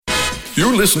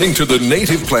You're listening to the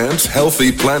Native Plants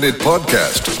Healthy Planet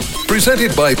podcast,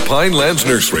 presented by Pinelands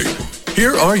Nursery.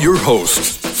 Here are your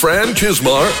hosts, Fran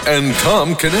Chismar and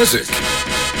Tom Knezik.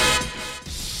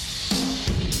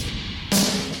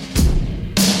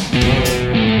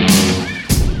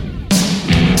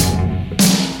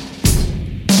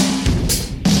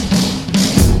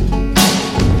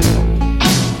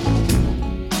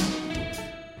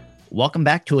 Welcome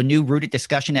back to a new Rooted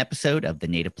Discussion episode of the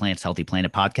Native Plants Healthy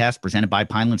Planet podcast presented by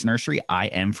Pinelands Nursery. I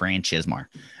am Fran Chismar.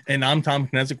 And I'm Tom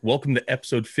Knezik. Welcome to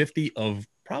episode 50 of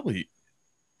probably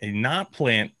a not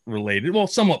plant-related, well,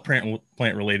 somewhat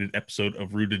plant-related episode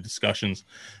of Rooted Discussions,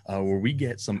 where we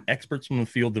get some experts from the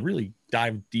field to really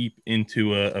dive deep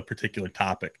into a particular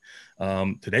topic.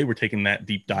 Today, we're taking that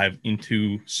deep dive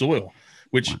into soil,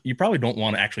 which you probably don't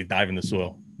want to actually dive into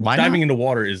soil. Why Diving not? into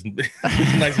water is nice.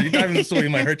 If you dive into soil,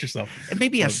 you might hurt yourself. It may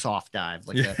be a soft dive.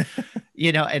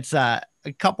 It's a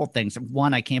couple things.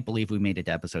 One, I can't believe we made it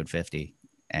to episode 50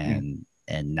 and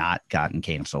not gotten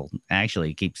canceled.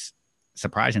 Actually, it keeps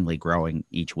surprisingly growing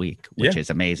each week, which is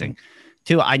amazing.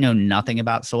 Two, I know nothing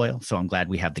about soil, so I'm glad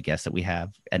we have the guests that we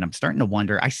have. And I'm starting to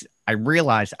wonder, I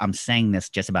realize I'm saying this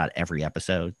just about every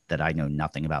episode, that I know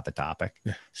nothing about the topic.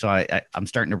 Yeah. So I'm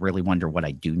starting to really wonder what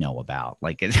I do know about.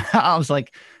 I was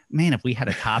like, man, if we had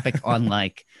a topic on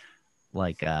like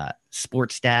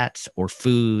sports stats or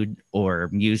food or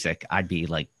music, I'd be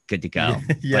like good to go.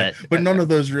 But none of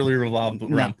those really revolve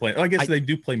around playing. I guess they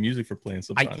do play music for playing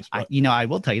sometimes. I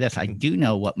will tell you this. I do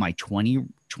know what my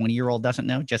 20-year-old doesn't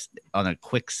know, just on a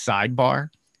quick sidebar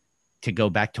to go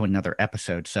back to another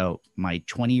episode. So my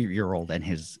 20-year-old and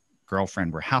his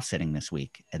girlfriend were house sitting this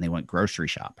week, and they went grocery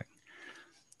shopping.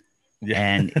 Yeah.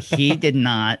 And he did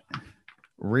not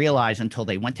realize until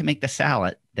they went to make the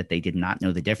salad that they did not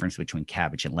know the difference between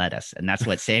cabbage and lettuce. And that's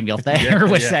what Samuel Thayer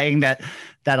was saying, that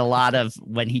a lot of,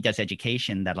 when he does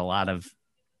education, that a lot of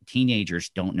teenagers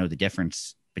don't know the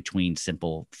difference between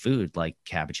simple food like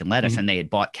cabbage and lettuce. And they had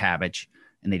bought cabbage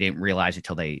and they didn't realize it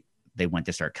till they went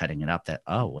to start cutting it up, that,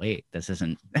 oh wait, this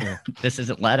isn't this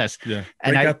isn't lettuce. Yeah.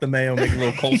 And I got the mayo, make a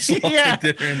little coleslaw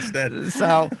dinner instead.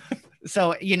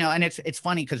 So, and it's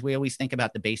funny because we always think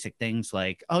about the basic things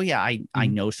like, oh yeah, I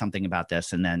know something about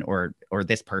this, and then, or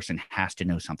this person has to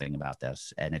know something about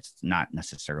this. And it's not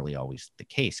necessarily always the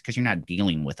case because you're not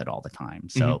dealing with it all the time.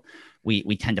 So we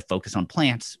tend to focus on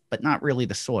plants, but not really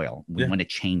the soil. We want to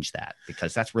change that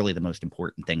because that's really the most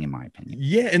important thing, in my opinion.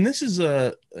 Yeah. And this is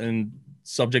a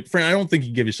subject, Fran, I don't think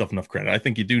you give yourself enough credit. I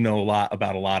think you do know a lot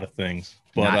about a lot of things,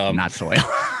 but not soil.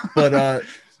 But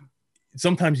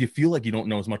sometimes you feel like you don't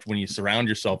know as much when you surround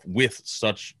yourself with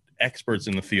such experts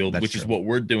in the field, which is what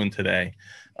we're doing today.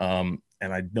 And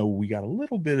I know we got a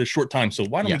little bit of short time, so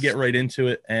why don't we get right into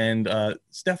it? And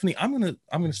Stephanie, I'm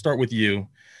gonna start with you.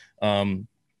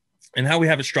 And how we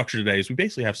have it structured today is we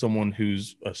basically have someone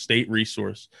who's a state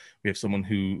resource. We have someone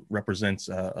who represents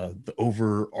the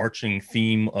overarching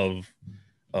theme of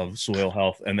soil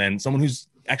health, and then someone who's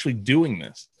actually doing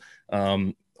this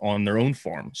on their own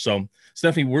farm. So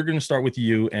Stephanie, we're going to start with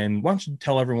you, and why don't you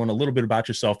tell everyone a little bit about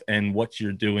yourself and what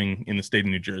you're doing in the state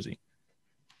of New Jersey?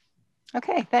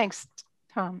 Okay, thanks,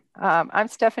 Tom. I'm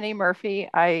Stephanie Murphy.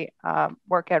 I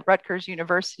work at Rutgers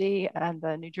University and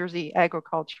the New Jersey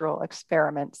Agricultural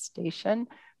Experiment Station.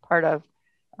 I'm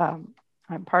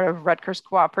part of Rutgers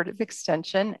Cooperative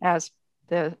Extension as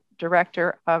the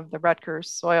director of the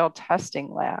Rutgers Soil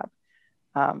Testing Lab.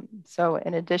 So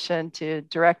in addition to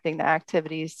directing the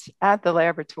activities at the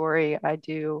laboratory, I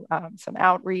do some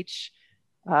outreach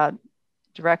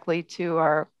directly to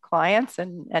our clients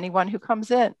and anyone who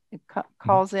comes in,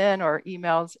 calls in or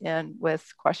emails in with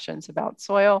questions about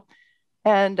soil.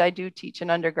 And I do teach an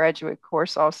undergraduate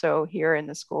course also here in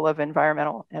the School of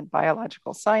Environmental and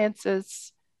Biological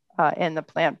Sciences in the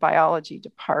plant biology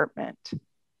department.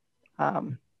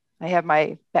 I have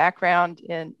my background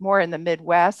more in the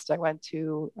Midwest. I went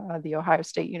to the Ohio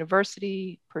State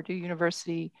University, Purdue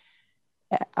University,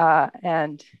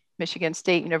 and Michigan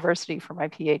State University for my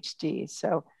PhD.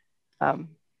 So,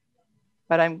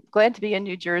 but I'm glad to be in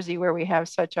New Jersey where we have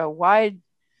such a wide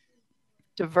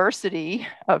diversity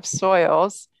of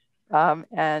soils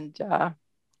and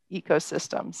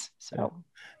ecosystems. So,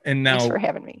 and now, thanks for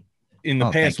having me. In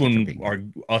the past, when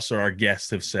our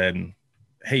guests have said,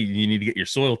 hey, you need to get your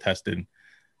soil tested,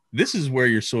 this is where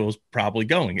your soil is probably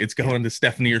going. It's going to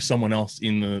Stephanie or someone else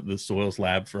in the soils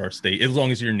lab for our state, as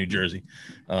long as you're in New Jersey.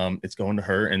 It's going to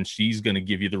her, and she's going to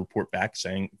give you the report back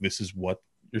saying this is what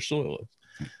your soil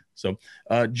is. So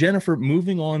Jennifer,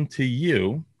 moving on to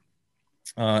you,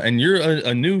 and you're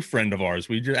a new friend of ours.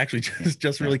 We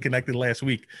just really connected last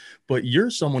week, but you're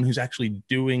someone who's actually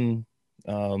doing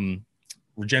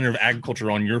regenerative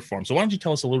agriculture on your farm. So why don't you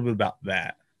tell us a little bit about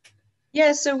that?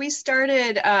 Yeah, so we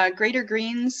started Greater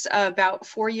Greens about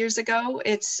 4 years ago.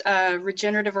 It's a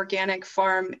regenerative organic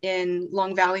farm in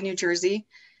Long Valley, New Jersey.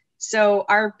 So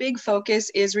our big focus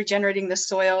is regenerating the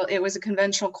soil. It was a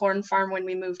conventional corn farm when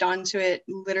we moved on to it,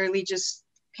 literally just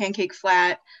pancake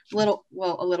flat, a little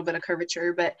bit of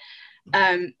curvature, but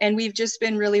and we've just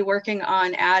been really working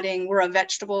on we're a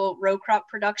vegetable row crop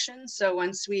production. So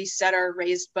once we set our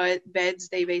raised beds,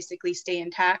 they basically stay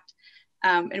intact.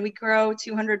 And we grow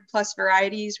 200 plus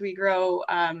varieties. We grow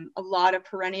a lot of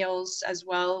perennials as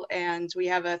well. And we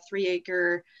have a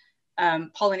 3-acre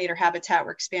pollinator habitat.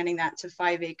 We're expanding that to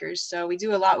 5 acres. So we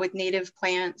do a lot with native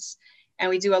plants, and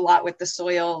we do a lot with the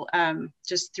soil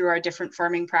just through our different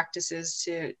farming practices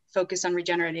to focus on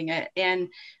regenerating it. And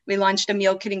we launched a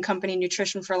meal kitting company,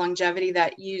 Nutrition for Longevity,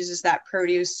 that uses that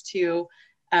produce to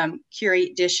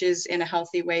curate dishes in a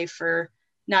healthy way for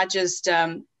not just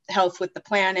health with the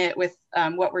planet, with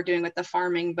what we're doing with the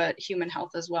farming, but human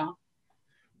health as well.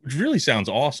 Which really sounds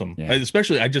awesome. Yeah.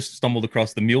 Especially, I just stumbled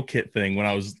across the meal kit thing when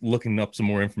I was looking up some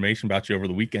more information about you over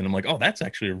the weekend. I'm like, oh, that's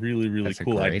actually a really, really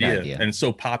cool idea. And it's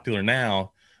so popular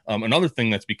now. Another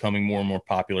thing that's becoming more and more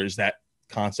popular is that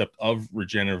concept of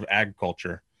regenerative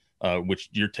agriculture, which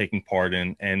you're taking part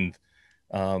in. And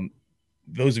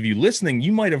those of you listening,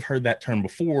 you might have heard that term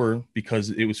before because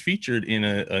it was featured in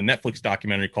a Netflix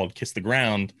documentary called Kiss the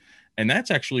Ground. And that's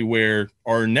actually where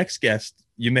our next guest,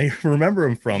 you may remember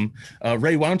him from.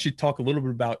 Ray, why don't you talk a little bit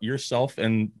about yourself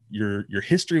and your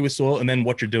history with soil, and then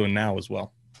what you're doing now as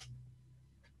well.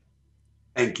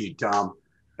 Thank you, Tom.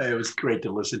 It was great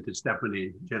to listen to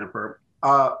Stephanie and Jennifer.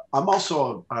 I'm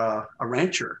also a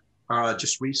rancher.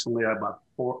 Just recently,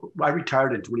 I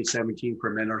retired in 2017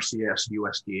 from NRCS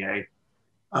USDA.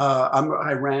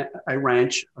 I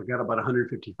ranch. I got about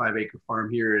 155-acre farm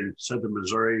here in southern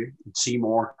Missouri, in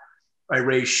Seymour. I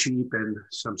raise sheep and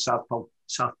some South Polk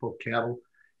cattle.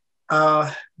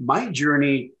 My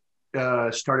journey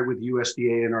started with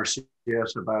USDA and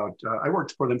NRCS I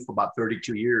worked for them for about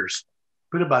 32 years.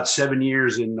 Put about 7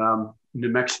 years in New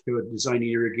Mexico designing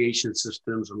irrigation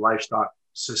systems and livestock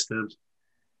systems.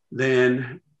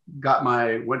 Then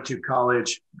went to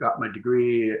college, got my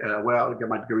degree. Got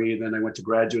my degree. Then I went to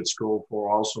graduate school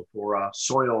for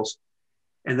soils.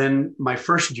 And then my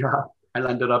first job, I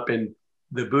ended up in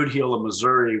the Boot Heel of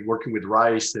Missouri, working with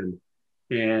rice. And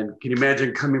can you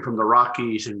imagine coming from the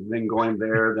Rockies and then going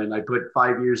there? Then I put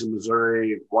 5 years in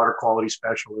Missouri, water quality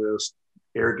specialist,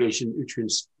 irrigation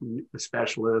nutrients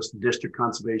specialist, district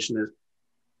conservationist.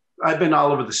 I've been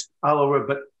all over,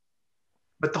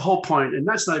 but the whole point, and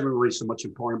that's not even really so much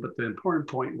important, but the important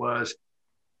point was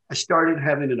I started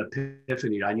having an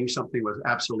epiphany. I knew something was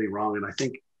absolutely wrong. And I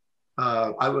think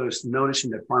I was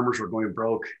noticing that farmers were going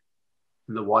broke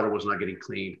and the water was not getting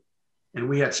clean. And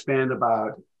we had spent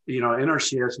about,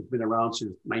 NRCS has been around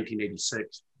since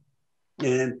 1986.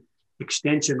 And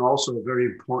extension, also a very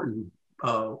important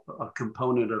a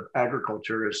component of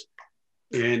agriculture, is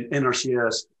in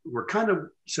NRCS, we're kind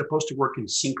of supposed to work in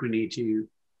synchrony to,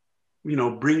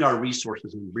 bring our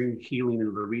resources and bring healing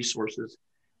into the resources.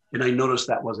 And I noticed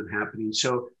that wasn't happening.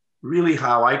 So really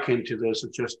how I came to this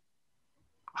is just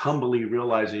humbly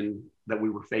realizing that we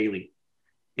were failing.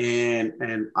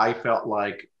 And I felt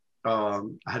like I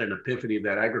had an epiphany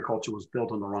that agriculture was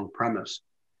built on the wrong premise.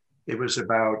 It was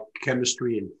about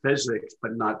chemistry and physics,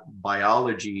 but not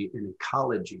biology and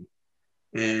ecology.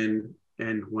 And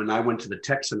when I went to the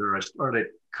tech center, I started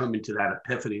coming to that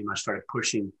epiphany, and I started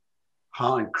pushing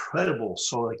how incredible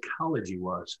soil ecology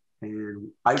was. And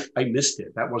I missed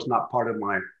it. That was not part of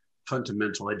my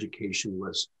fundamental education,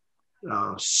 was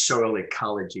soil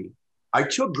ecology. I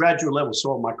took graduate level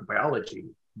soil microbiology,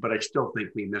 but I still think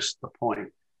we missed the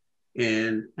point.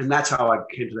 And that's how I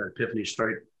came to that epiphany,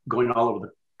 started going all over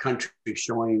the country,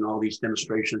 showing all these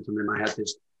demonstrations. And then I had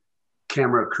this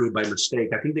camera crew by mistake.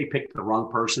 I think they picked the wrong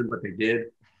person, but they did.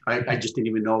 I just didn't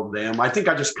even know them. I think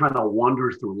I just kind of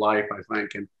wandered through life, I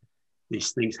think, and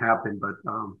these things happen, but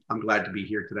I'm glad to be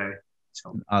here today.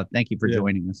 So thank you for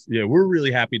joining us. Yeah, we're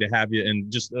really happy to have you. And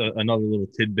just another little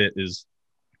tidbit is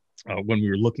when we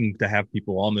were looking to have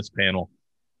people on this panel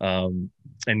and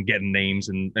getting names,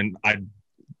 and I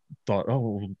thought,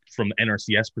 from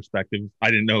NRCS perspective, I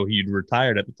didn't know he'd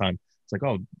retired at the time. It's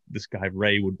like, this guy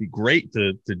Ray would be great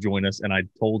to join us. And I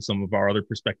told some of our other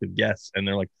prospective guests, and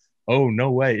they're like, oh,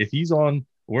 no way. If he's on,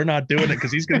 we're not doing it,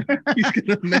 because he's gonna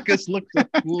make us look so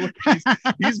cool.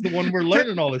 He's the one we're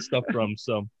learning all this stuff from.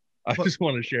 So I just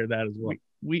want to share that as well.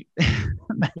 We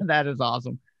that is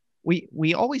awesome.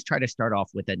 we always try to start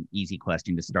off with an easy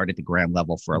question to start at the ground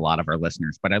level for a lot of our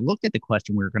listeners. But I looked at the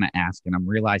question we were going to ask, and I'm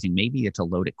realizing maybe it's a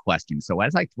loaded question. So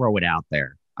as I throw it out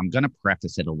there, I'm going to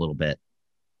preface it a little bit,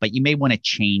 but you may want to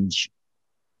change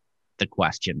the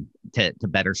question to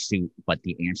better suit what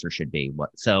the answer should be.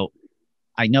 So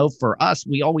I know for us,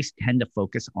 we always tend to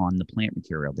focus on the plant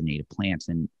material, the native plants,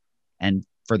 and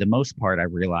for the most part, I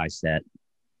realize that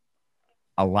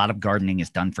a lot of gardening is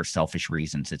done for selfish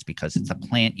reasons. It's because it's a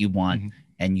plant you want,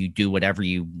 and you do whatever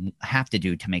you have to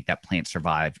do to make that plant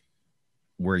survive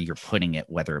where you're putting it,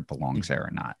 whether it belongs there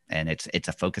or not. And it's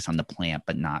a focus on the plant,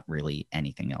 but not really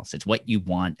anything else. It's what you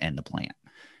want and the plant.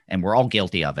 And we're all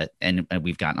guilty of it, and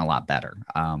we've gotten a lot better.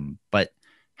 But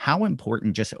how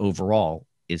important just overall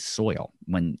is soil?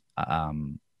 When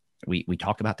we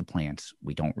talk about the plants,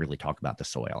 we don't really talk about the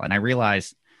soil. And I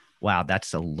realize, wow,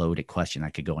 that's a loaded question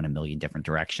that could go in a million different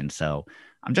directions. So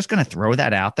I'm just going to throw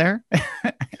that out there.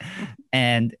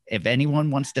 And if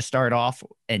anyone wants to start off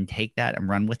and take that and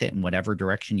run with it in whatever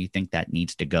direction you think that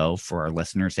needs to go for our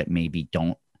listeners that maybe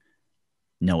don't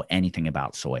know anything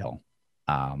about soil.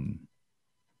 And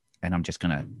I'm just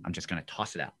gonna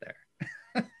toss it out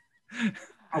there.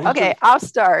 Okay, I'll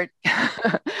start.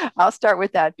 I'll start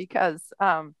with that because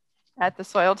at the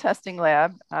soil testing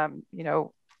lab,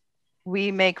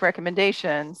 we make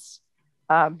recommendations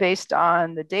based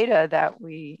on the data that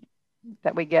we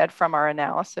get from our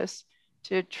analysis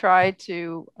to try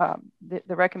to,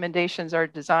 the recommendations are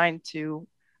designed to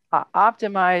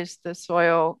optimize the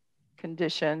soil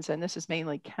conditions, and this is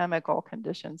mainly chemical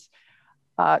conditions,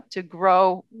 to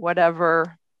grow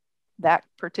whatever that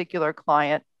particular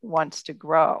client wants to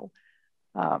grow.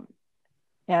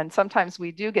 And sometimes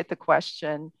we do get the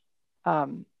question,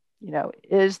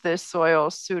 is this soil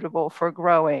suitable for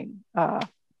growing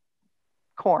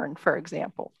corn, for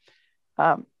example?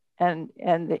 And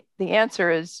the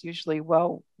answer is usually,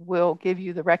 well, we'll give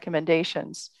you the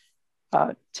recommendations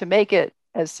to make it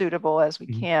as suitable as we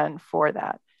can for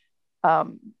that.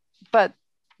 But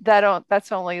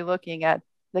that's only looking at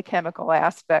the chemical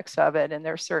aspects of it. And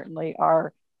there certainly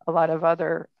are a lot of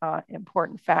other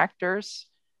important factors.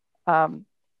 But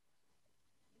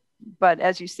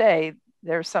as you say,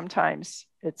 there's sometimes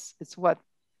it's what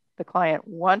the client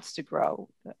wants to grow,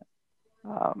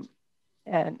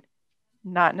 and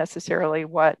not necessarily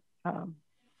what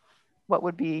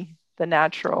would be the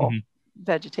natural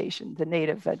vegetation, the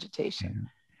native vegetation.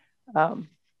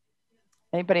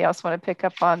 Anybody else want to pick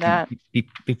up on that?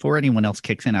 Before anyone else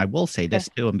kicks in, I will say this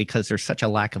too, and because there's such a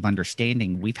lack of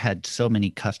understanding, we've had so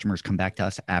many customers come back to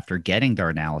us after getting their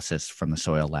analysis from the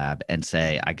soil lab and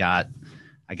say, I got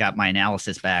my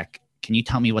analysis back. Can you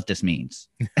tell me what this means?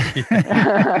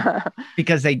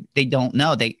 Because they don't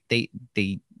know.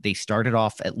 They started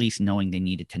off at least knowing they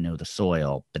needed to know the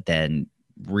soil, but then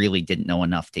really didn't know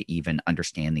enough to even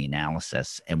understand the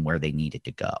analysis and where they needed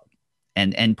to go.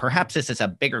 And perhaps this is a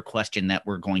bigger question that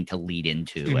we're going to lead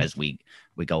into as we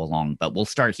go along, but we'll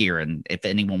start here. And if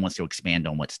anyone wants to expand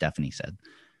on what Stephanie said.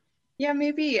 Yeah,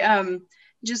 maybe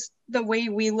just the way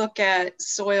we look at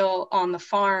soil on the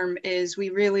farm is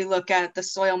we really look at the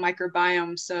soil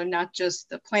microbiome. So not just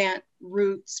the plant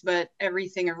roots, but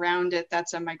everything around it.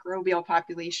 That's a microbial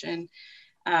population,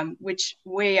 which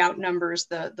way outnumbers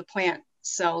the plant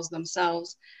cells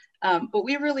themselves. But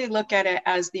we really look at it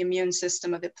as the immune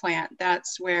system of the plant.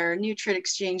 That's where nutrient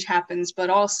exchange happens,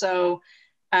 but also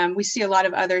we see a lot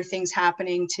of other things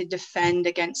happening to defend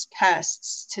against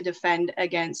pests, to defend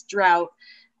against drought.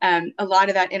 A lot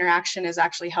of that interaction is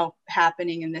actually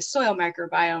happening in this soil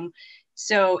microbiome.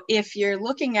 So if you're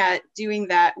looking at doing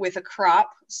that with a crop,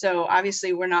 so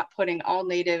obviously we're not putting all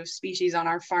native species on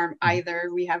our farm either.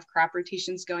 We have crop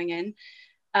rotations going in.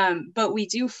 But we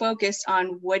do focus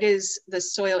on what is the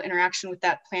soil interaction with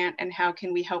that plant and how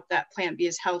can we help that plant be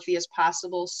as healthy as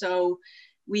possible so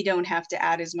we don't have to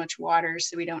add as much water,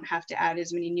 so we don't have to add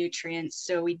as many nutrients,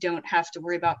 so we don't have to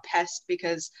worry about pests,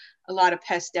 because a lot of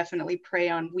pests definitely prey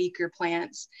on weaker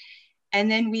plants. And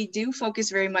then we do focus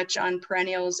very much on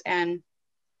perennials and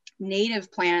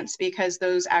native plants because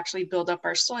those actually build up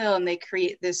our soil and they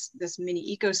create this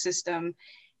mini ecosystem.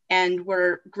 And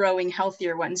we're growing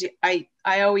healthier ones. I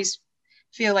always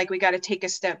feel like we got to take a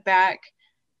step back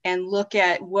and look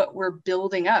at what we're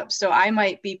building up. So I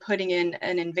might be putting in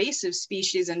an invasive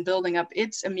species and building up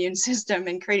its immune system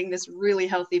and creating this really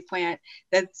healthy plant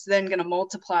that's then going to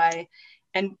multiply.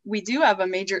 And we do have a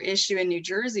major issue in New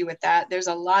Jersey with that. There's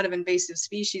a lot of invasive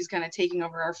species kind of taking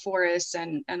over our forests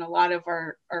and a lot of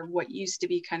our what used to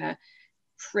be kind of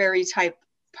prairie type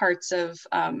parts of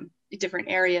different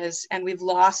areas, and we've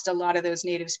lost a lot of those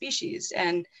native species.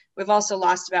 And we've also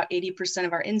lost about 80%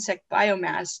 of our insect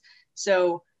biomass.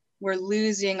 So we're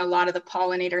losing a lot of the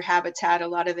pollinator habitat, a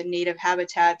lot of the native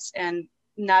habitats, and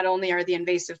not only are the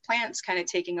invasive plants kind of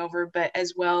taking over, but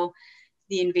as well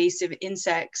the invasive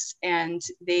insects. And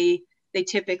they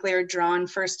typically are drawn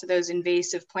first to those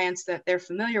invasive plants that they're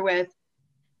familiar with,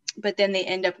 but then they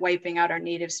end up wiping out our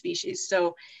native species.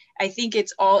 So I think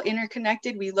it's all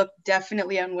interconnected. We look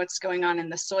definitely on what's going on in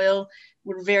the soil.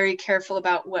 We're very careful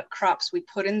about what crops we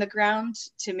put in the ground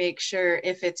to make sure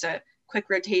if it's a quick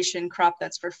rotation crop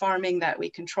that's for farming, that we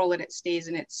control it, it stays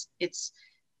in its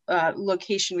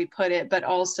location we put it, but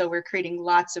also we're creating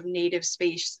lots of native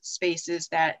spaces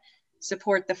that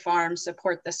support the farm,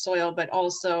 support the soil, but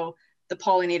also the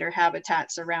pollinator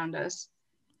habitats around us.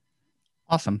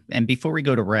 Awesome. And before we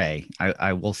go to Ray,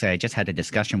 I will say I just had a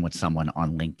discussion with someone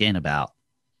on LinkedIn about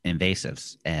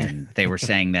invasives, and they were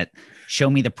saying that show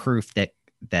me the proof that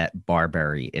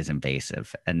barberry is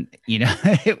invasive. And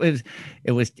it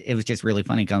was just really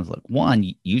funny because, look, one,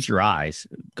 use your eyes,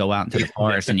 go out into the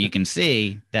forest and you can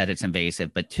see that it's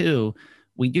invasive. But two,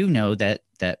 we do know that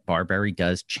barberry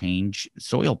does change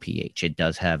soil pH. It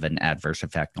does have an adverse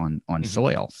effect on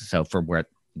soil. So for where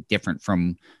different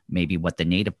from maybe what the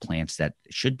native plants that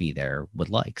should be there would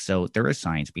like. So there is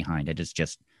science behind it. It's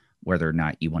just whether or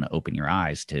not you want to open your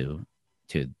eyes to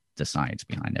the science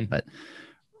behind it. But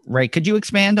Ray, could you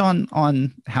expand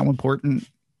on how important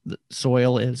the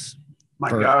soil is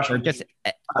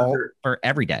for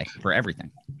every day, for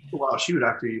everything? Well, shoot,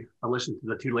 after I listened to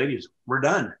the two ladies, we're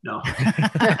done. No.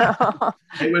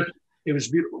 It was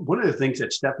beautiful. One of the things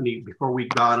that Stephanie, before we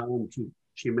got on,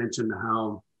 she mentioned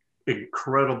how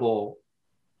incredible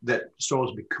that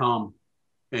soil's become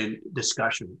in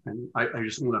discussion. And I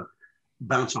just want to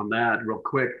bounce on that real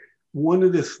quick. One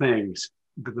of the things,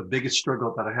 the biggest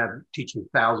struggle that I have teaching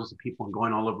thousands of people and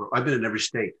going all over, I've been in every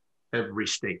state, 2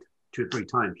 or 3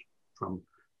 times, from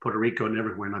Puerto Rico and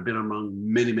everywhere. And I've been among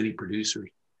many, many producers.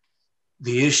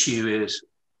 The issue is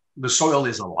the soil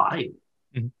is alive.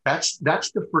 Mm-hmm. That's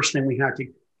the first thing we have to,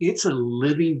 it's a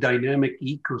living dynamic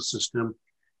ecosystem,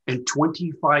 and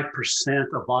 25%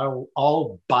 of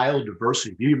all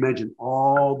biodiversity, if you imagine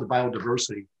all the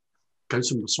biodiversity comes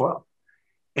from the soil.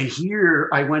 And here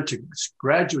I went to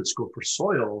graduate school for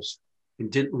soils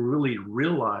and didn't really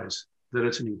realize that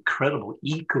it's an incredible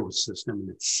ecosystem in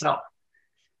itself.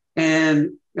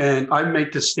 And I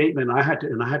make this statement, I had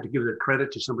to give the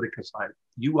credit to somebody, because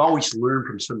you always learn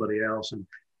from somebody else.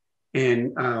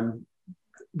 And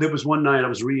there was one night I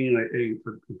was reading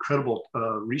a incredible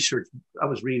research. I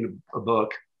was reading a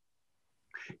book,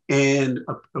 and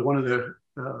one of the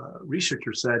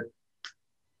researchers said,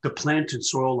 the plant and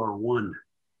soil are one.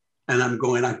 And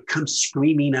I come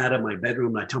screaming out of my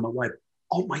bedroom, and I tell my wife,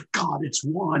 oh my God, it's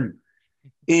one.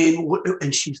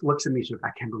 And she looks at me and says,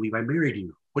 I can't believe I married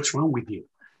you. What's wrong with you?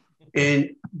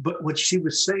 But what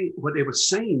they were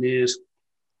saying is,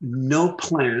 no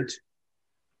plant,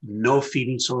 no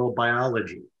feeding soil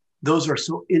biology. Those are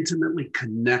so intimately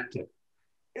connected.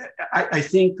 I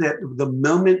think that the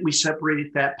moment we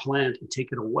separated that plant and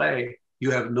take it away,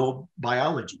 you have no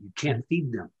biology. You can't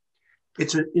feed them.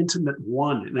 It's an intimate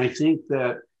one. And I think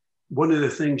that one of the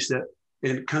things that,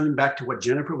 and coming back to what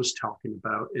Jennifer was talking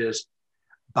about, is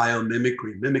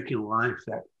biomimicry, mimicking life,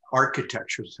 that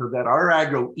architecture, so that our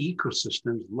agro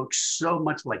ecosystems look so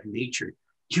much like nature.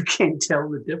 You can't tell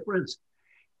the difference.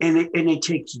 And it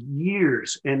takes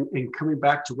years. And coming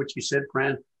back to what you said,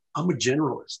 Fran, I'm a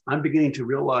generalist. I'm beginning to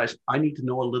realize I need to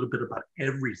know a little bit about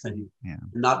everything, and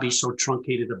not be so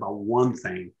truncated about one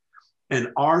thing. And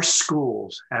our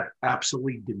schools have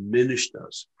absolutely diminished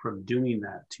us from doing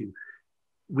that.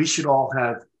 We should all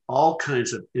have all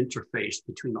kinds of interface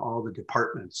between all the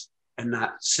departments and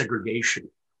not segregation.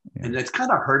 Yeah. And that's kind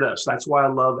of hurt us. That's why I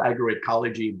love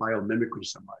agroecology and biomimicry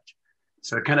so much.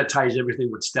 So it kind of ties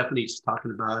everything what Stephanie's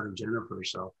talking about and Jennifer.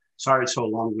 So sorry it's so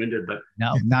long-winded, but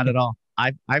no, not at all.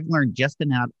 I've learned just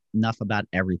enough about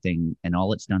everything, and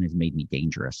all it's done is made me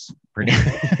dangerous.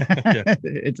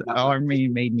 It's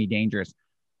made me dangerous.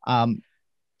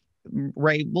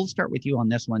 Ray, we'll start with you on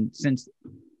this one. Since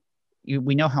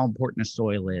we know how important a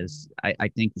soil is, I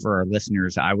think for our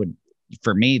listeners,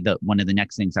 for me, one of the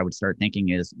next things I would start thinking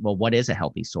is, well, what is a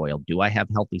healthy soil? Do I have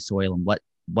healthy soil, and what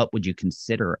would you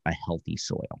consider a healthy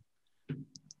soil?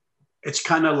 It's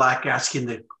kind of like asking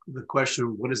the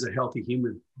question, what is a healthy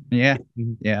human? Yeah.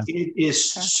 It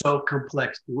is so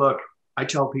complex. Look, I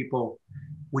tell people,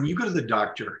 when you go to the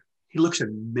doctor, he looks at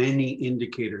many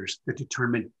indicators that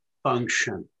determine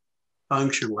function.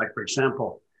 Like, for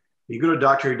example, You go to a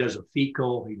doctor, he does a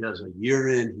fecal, he does a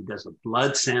urine, he does a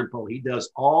blood sample, he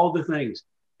does all the things.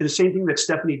 And the same thing that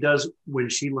Stephanie does when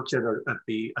she looks at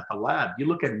the lab. You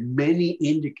look at many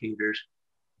indicators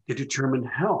to determine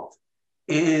health.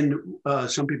 And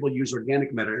some people use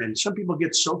organic matter, and some people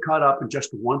get so caught up in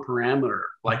just one parameter,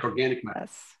 like organic matter.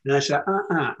 Yes. And I say,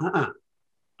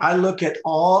 I look at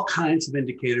all kinds of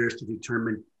indicators to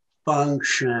determine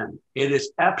function. It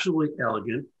is absolutely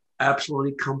elegant,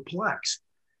 absolutely complex.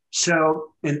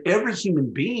 So, in every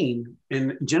human being,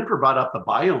 and Jennifer brought up the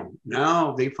biome.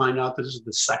 Now they find out this is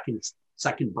the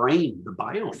second brain, the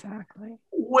biome. Exactly.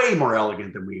 Way more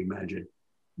elegant than we imagine.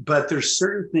 But there's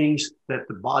certain things that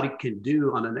the body can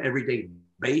do on an everyday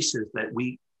basis that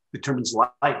determines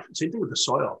life. Same thing with the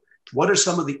soil. What are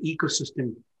some of the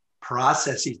ecosystem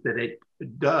processes that it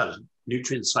does?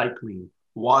 Nutrient cycling,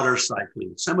 water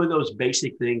cycling, some of those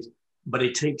basic things, but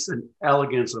it takes an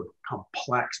elegance of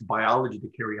complex biology to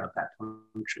carry out that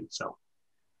function. So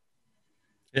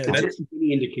yeah, it's just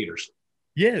many indicators.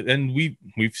 Yeah, and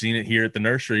we've seen it here at the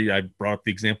nursery. I brought up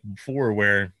the example before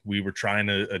where we were trying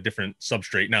a different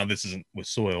substrate. Now, this isn't with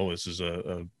soil. This is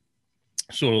a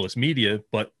soilless media,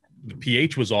 but the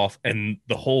pH was off and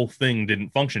the whole thing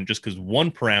didn't function just because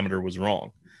one parameter was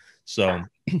wrong. So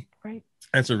right.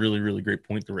 That's a really, really great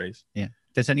point to raise. Yeah.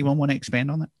 Does anyone want to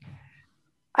expand on that?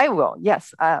 I will.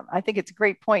 Yes. I think it's a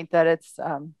great point that it's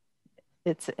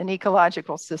an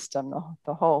ecological system,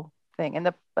 the whole thing. And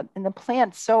the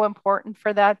plant's so important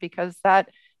for that because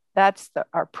that's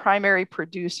our primary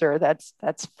producer that's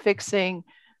fixing,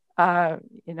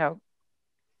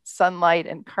 sunlight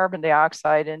and carbon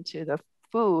dioxide into the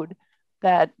food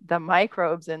that the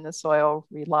microbes in the soil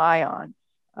rely on.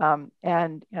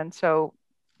 And so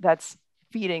that's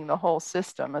feeding the whole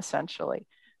system essentially.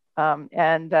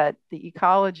 And that the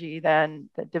ecology then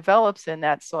that develops in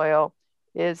that soil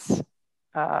is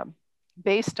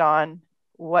based on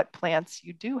what plants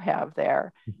you do have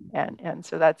there. And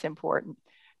so that's important.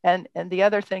 And the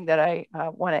other thing that I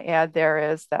want to add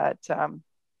there is that,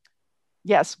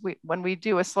 yes, when we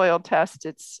do a soil test,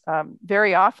 it's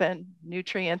very often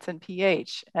nutrients and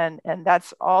pH, and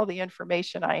that's all the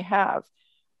information I have.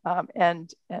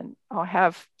 And I'll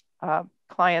have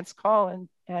clients call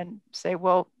and say,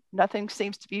 well, nothing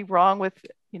seems to be wrong with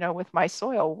my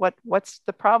soil. What's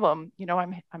the problem?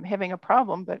 I'm having a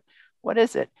problem, but what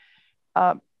is it?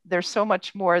 There's so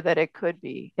much more that it could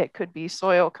be. It could be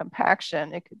soil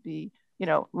compaction. It could be,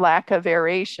 lack of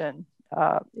aeration.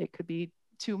 It could be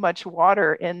too much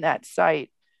water in that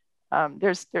site.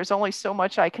 There's only so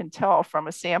much I can tell from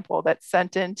a sample that's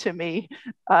sent in to me,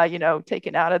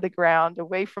 taken out of the ground,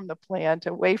 away from the plant,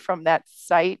 away from that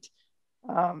site,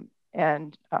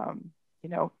 and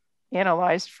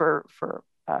analyzed for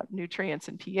nutrients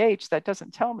and pH. That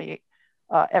doesn't tell me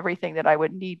everything that I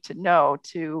would need to know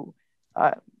to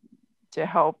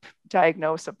help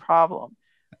diagnose a problem.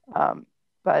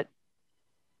 But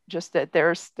just that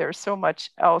there's so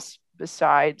much else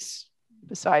besides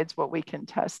what we can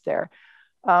test there.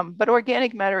 But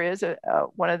organic matter is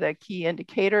one of the key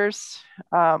indicators.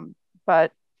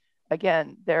 But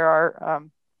again, there are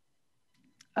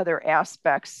other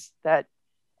aspects that,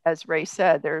 as Ray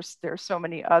said, there's so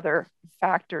many other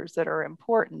factors that are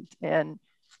important in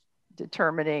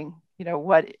determining,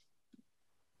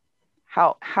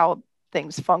 how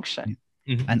things function.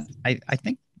 Mm-hmm. And I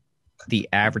think the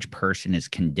average person is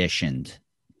conditioned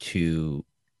to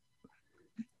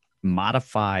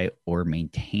modify or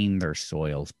maintain their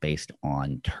soils based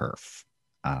on turf.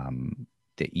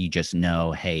 That you just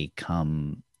know, hey,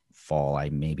 come fall, I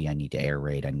need to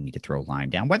aerate, I need to throw lime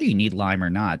down. Whether you need lime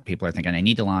or not, people are thinking, I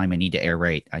need to lime, I need to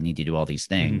aerate, I need to do all these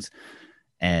things. Mm-hmm.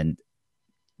 And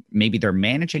maybe they're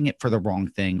managing it for the wrong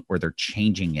thing or they're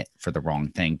changing it for the wrong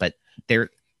thing, but they're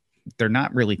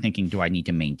not really thinking, do I need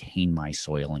to maintain my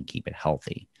soil and keep it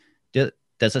healthy?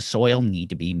 Does a soil need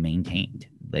to be maintained?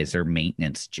 Is there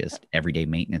maintenance, just everyday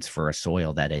maintenance for a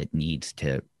soil that it needs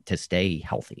to stay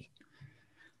healthy?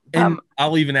 And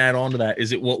I'll even add on to that.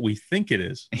 Is it what we think it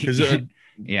is? Because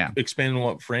yeah, expanding on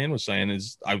what Fran was saying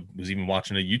is, I was even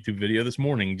watching a YouTube video this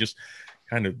morning, just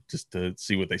to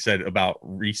see what they said about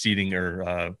reseeding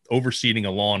or overseeding a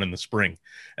lawn in the spring.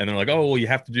 And they're like, oh, well, you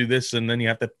have to do this, and then you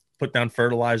have to put down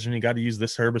fertilizer, and you got to use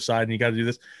this herbicide, and you got to do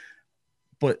this.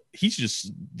 But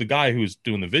the guy who's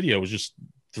doing the video was just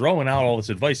throwing out all this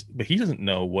advice, but he doesn't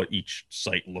know what each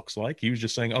site looks like. He was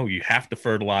just saying, oh, you have to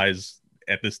fertilize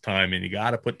at this time, and you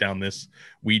got to put down this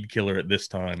weed killer at this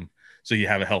time so you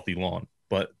have a healthy lawn.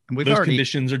 But those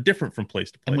conditions are different from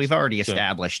place to place. And we've already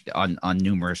established on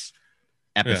numerous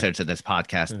episodes of this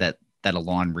podcast that that a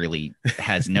lawn really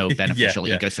has no beneficial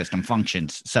ecosystem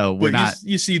functions. So we're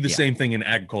you see the same thing in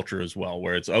agriculture as well,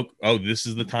 where it's, oh, this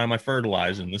is the time I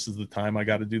fertilize, and this is the time I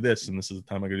got to do this, and this is the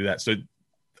time I got to do that. So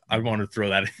I want to throw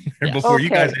that in there before you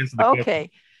guys answer the question.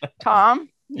 Tom,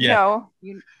 you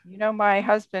know, my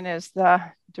husband is the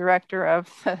director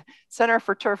of the Center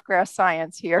for Turfgrass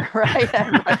Science here,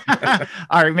 right?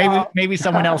 All right, maybe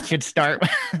someone else should start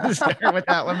with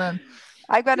that one then.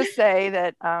 I've got to say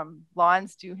that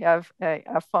lawns do have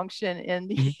a function in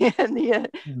the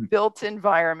built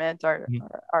environment,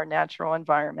 our natural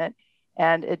environment,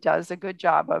 and it does a good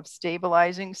job of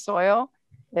stabilizing soil.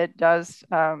 It does,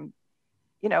 and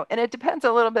it depends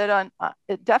a little bit on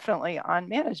definitely on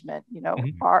management.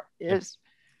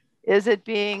 Is it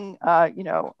being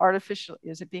artificial?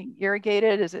 Is it being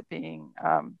irrigated? Is it being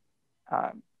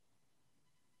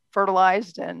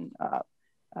fertilized and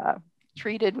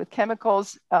treated with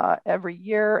chemicals every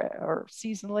year or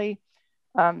seasonally?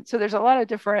 So there's a lot of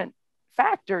different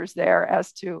factors there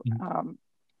as to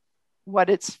what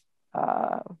its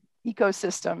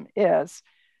ecosystem is.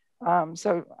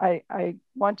 So I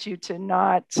want you to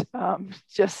not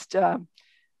just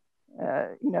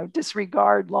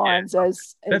disregard lawns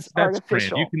as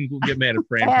artificial. Fran. You can get mad at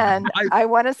Fran. And I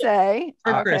want to say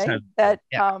that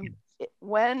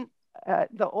when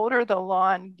the older the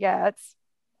lawn gets,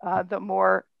 the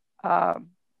more I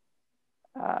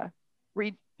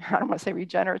don't want to say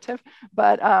regenerative,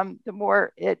 but the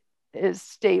more it is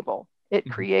stable. It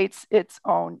creates its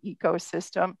own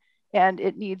ecosystem, and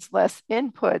it needs less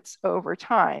inputs over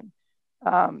time.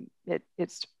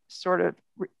 It's sort of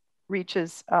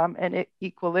reaches an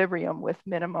equilibrium with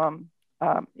minimum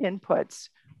inputs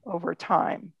over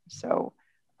time. So,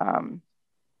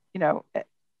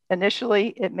 initially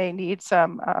it may need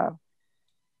some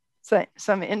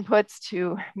inputs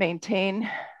to maintain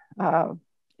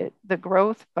the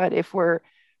growth, but if we're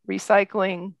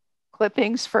recycling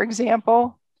clippings, for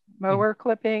example, mower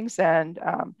clippings, and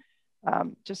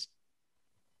just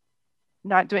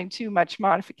not doing too much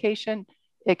modification,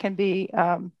 it can be,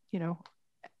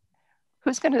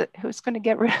 who's going to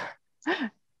get rid of,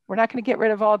 we're not going to get rid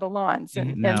of all the lawns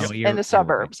in the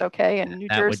suburbs. Okay. And New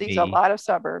Jersey's a lot of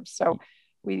suburbs. So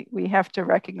we have to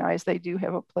recognize they do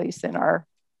have a place in our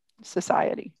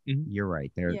society. You're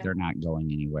right. They're not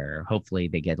going anywhere. Hopefully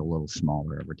they get a little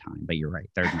smaller over time, but you're right.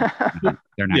 They're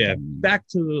not yeah. Back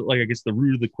to I guess the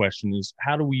root of the question is,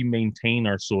 how do we maintain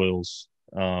our soils,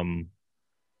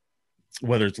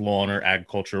 whether it's lawn or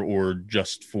agriculture or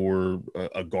just for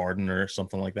a garden or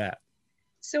something like that?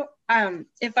 So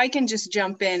if I can just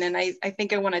jump in, and I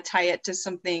think I want to tie it to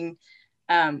something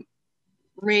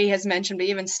Ray has mentioned, but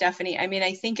even Stephanie, I mean,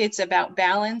 I think it's about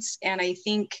balance, and I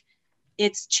think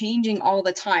it's changing all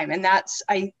the time. And that's,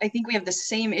 I think we have the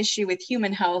same issue with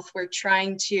human health. We're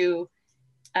trying to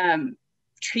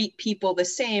treat people the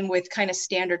same with kind of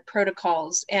standard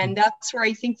protocols. And that's where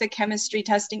I think the chemistry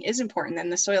testing is important,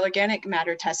 and the soil organic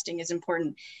matter testing is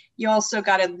important. You also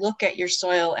got to look at your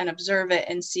soil and observe it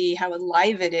and see how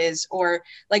alive it is. Or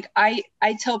like I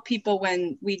tell people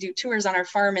when we do tours on our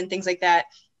farm and things like that,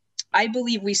 I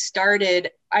believe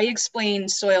I explain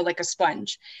soil like a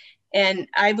sponge. And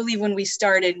I believe when we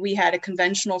started, we had a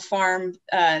conventional farm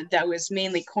that was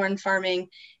mainly corn farming.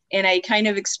 And I kind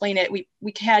of explain it. We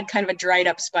had kind of a dried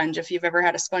up sponge, if you've ever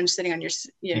had a sponge sitting on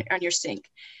your sink.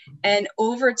 And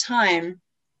over time,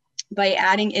 by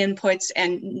adding inputs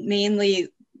and mainly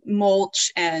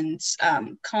mulch and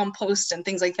compost and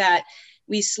things like that,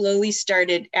 we slowly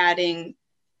started adding,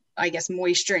 I guess,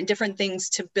 moisture and different things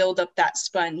to build up that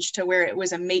sponge to where it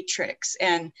was a matrix.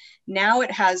 And now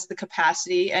it has the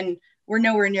capacity, and we're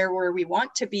nowhere near where we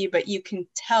want to be, but you can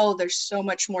tell there's so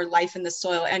much more life in the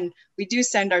soil. And we do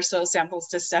send our soil samples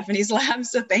to Stephanie's lab.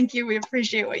 So thank you. We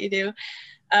appreciate what you do.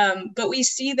 But we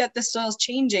see that the soil is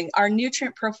changing. Our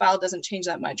nutrient profile doesn't change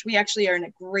that much. We actually are in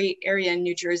a great area in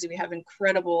New Jersey. We have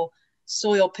incredible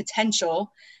soil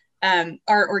potential.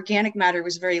 Our organic matter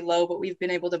was very low, but we've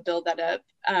been able to build that up.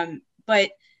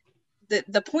 But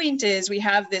the point is, we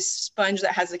have this sponge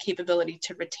that has the capability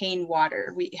to retain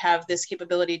water. We have this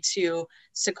capability to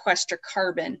sequester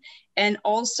carbon. And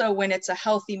also when it's a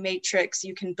healthy matrix,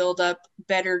 you can build up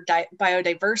better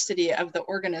biodiversity of the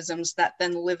organisms that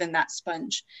then live in that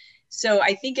sponge. So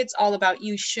I think it's all about,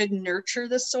 you should nurture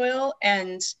the soil,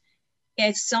 and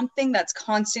it's something that's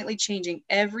constantly changing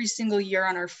every single year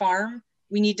on our farm.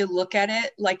 We need to look at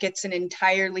it like it's an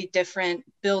entirely different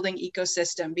building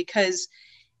ecosystem, because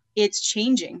it's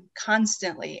changing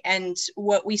constantly. And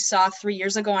what we saw 3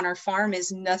 years ago on our farm is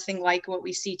nothing like what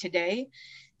we see today.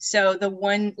 So the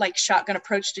one like shotgun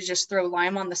approach to just throw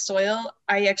lime on the soil,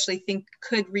 I actually think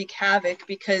could wreak havoc,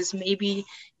 because maybe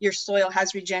your soil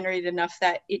has regenerated enough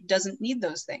that it doesn't need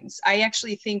those things. I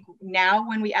actually think now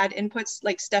when we add inputs,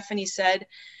 like Stephanie said,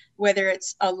 whether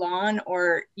it's a lawn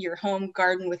or your home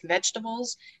garden with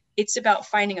vegetables, it's about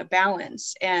finding a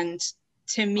balance. And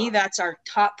to me, that's our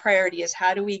top priority, is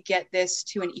how do we get this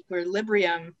to an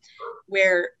equilibrium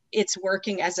where it's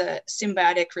working as a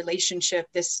symbiotic relationship,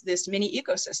 this mini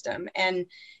ecosystem. And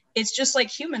it's just like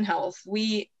human health.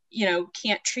 We,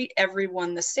 can't treat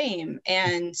everyone the same.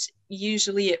 And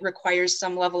usually it requires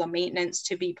some level of maintenance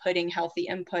to be putting healthy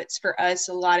inputs. For us,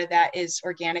 a lot of that is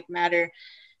organic matter,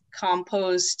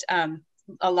 compost,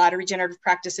 a lot of regenerative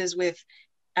practices with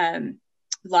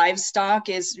livestock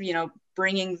is,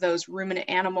 bringing those ruminant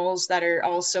animals that are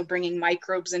also bringing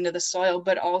microbes into the soil,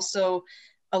 but also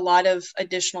a lot of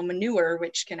additional manure,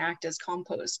 which can act as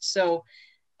compost. So,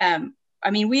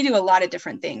 we do a lot of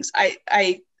different things.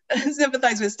 I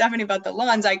sympathize with Stephanie about the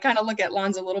lawns. I kind of look at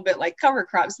lawns a little bit like cover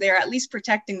crops. They're at least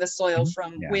protecting the soil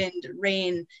from wind,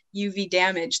 rain, UV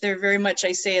damage. They're very much,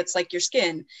 I say, it's like your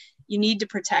skin. You need to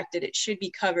protect it. It should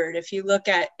be covered. If you look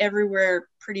at everywhere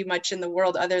pretty much in the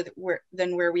world other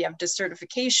than where we have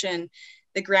desertification,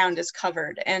 the ground is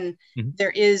covered. And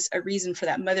there is a reason for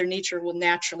that. Mother Nature will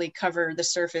naturally cover the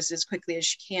surface as quickly as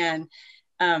she can.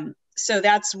 So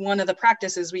that's one of the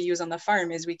practices we use on the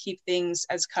farm, is we keep things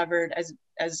as covered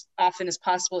as often as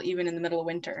possible, even in the middle of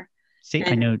winter. See,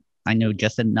 and I know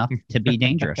just enough to be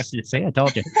dangerous. See, I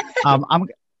told you. I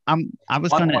was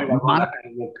going to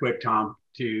real quick, Tom,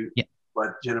 to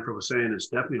what Jennifer was saying is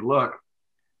definitely look.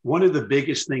 One of the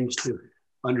biggest things to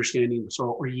understanding the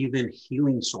soil, or even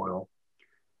healing soil,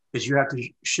 is you have to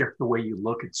shift the way you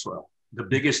look at soil. The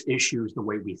biggest issue is the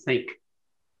way we think,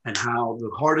 and how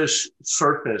the hardest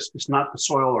surface is not the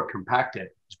soil or compacted,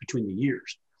 it's between the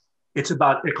years. It's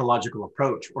about ecological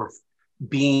approach, or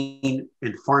being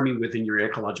and farming within your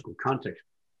ecological context.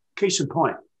 Case in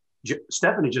point,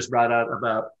 Stephanie just brought out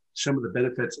about some of the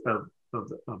benefits of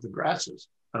the grasses,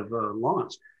 of the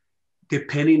lawns,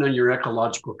 depending on your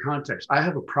ecological context. I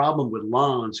have a problem with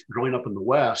lawns growing up in the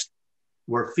West,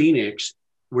 where Phoenix,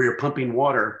 where you're pumping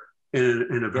water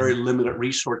in a very limited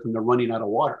resource, and they're running out of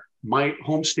water. My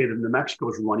home state of New Mexico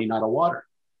is running out of water.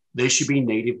 They should be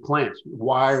native plants.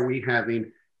 Why are we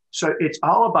having? So it's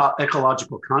all about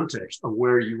ecological context of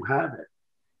where you have it.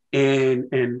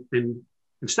 And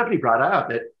Stephanie brought out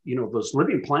that, those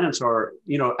living plants are,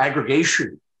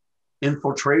 aggregation,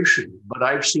 infiltration, but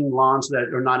I've seen lawns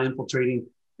that are not infiltrating,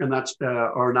 and that's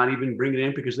are not even bringing it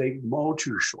in because they mow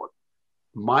too short.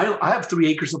 I have 3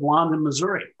 acres of lawn in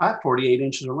Missouri. I have 48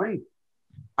 inches of rain.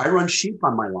 I run sheep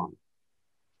on my lawn.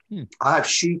 I have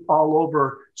sheep all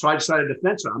over, so I decided to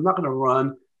fence it. I'm not going to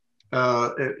run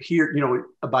here,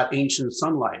 about ancient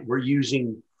sunlight. We're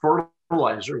using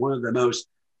fertilizer. One of the most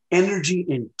energy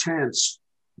intense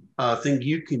thing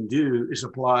you can do is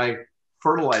apply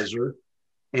fertilizer,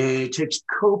 and it takes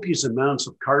copious amounts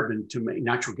of carbon to make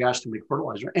natural gas to make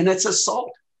fertilizer, and it's a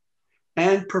salt.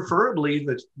 And preferably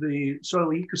the soil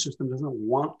ecosystem doesn't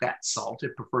want that salt.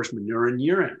 It prefers manure and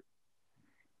urine.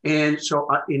 And so,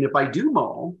 and if I do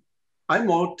mow, I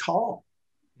mow tall.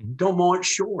 Don't mow it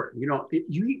short.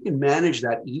 You can manage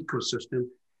that ecosystem.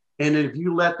 And if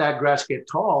you let that grass get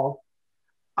tall,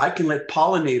 I can let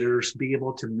pollinators be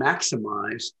able to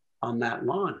maximize on that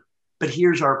lawn. But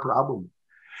here's our problem.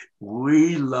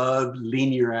 We love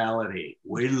linearity.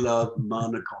 We love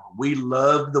monochrome. We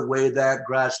love the way that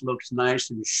grass looks nice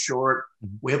and short.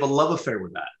 We have a love affair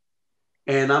with that.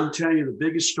 And I'm telling you, the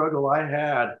biggest struggle I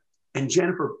had, and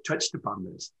Jennifer touched upon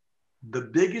this, the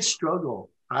biggest struggle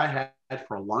I had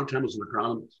for a long time was an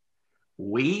agronomist.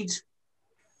 Weeds.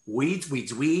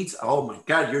 Oh my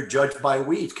God, you're judged by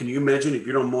weeds. Can you imagine if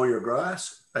you don't mow your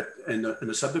grass in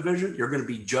the subdivision? You're going to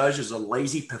be judged as a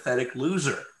lazy, pathetic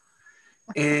loser.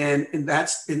 And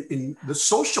that's in the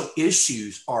social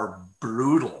issues are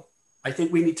brutal. I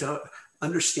think we need to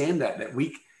understand that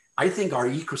I think our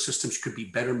ecosystems could be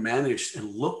better managed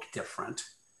and look different,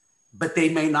 but they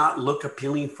may not look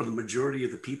appealing for the majority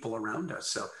of the people around us.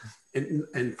 So,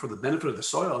 and for the benefit of the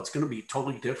soil, it's going to be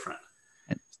totally different.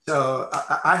 So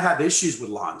I have issues with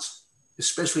lawns,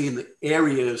 especially in the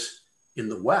areas in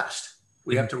the West.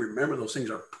 We have to remember those things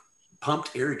are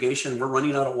pumped irrigation. We're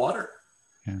running out of water.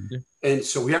 And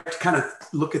so we have to kind of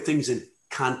look at things in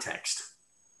context.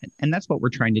 And that's what we're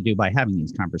trying to do by having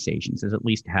these conversations, is at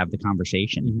least have the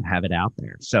conversation, have it out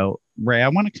there. So Ray, I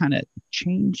want to kind of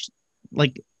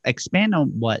expand on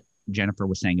what Jennifer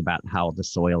was saying about how the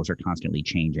soils are constantly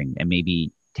changing, and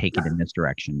maybe take it in this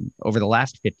direction. Over the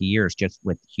last 50 years, just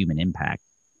with human impact,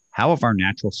 how have our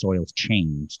natural soils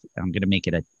changed? I'm going to make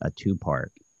it a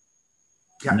two-part.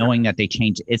 Yeah. Knowing that they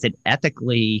change, is it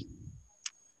ethically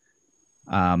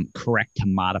correct to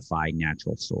modify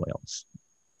natural soils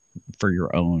for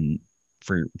your own,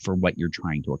 for what you're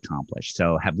trying to accomplish?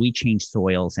 So have we changed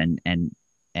soils,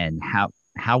 and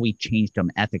how we changed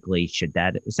them ethically?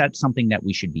 Is that something that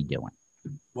we should be doing?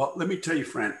 Well, let me tell you,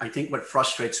 Fran, I think what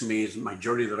frustrates me is my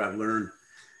journey that I've learned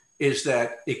is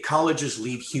that ecologists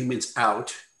leave humans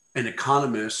out and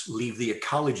economists leave the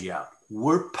ecology out.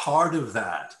 We're part of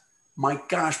that. My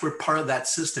gosh, we're part of that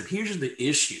system. Here's the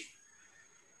issue.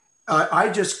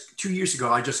 2 years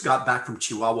ago, I just got back from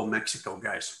Chihuahua, Mexico,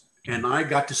 guys. And I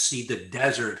got to see the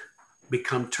desert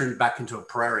become turned back into a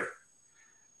prairie.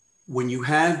 When you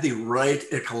have the right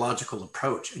ecological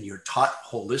approach and you're taught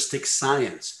holistic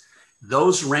science,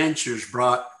 those ranchers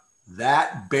brought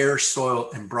that bare soil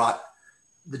and brought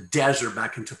the desert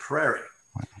back into prairie.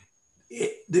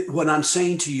 What I'm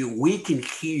saying to you, we can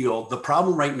heal. The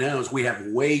problem right now is we have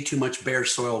way too much bare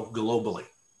soil globally.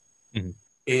 Mm-hmm.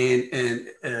 And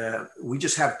we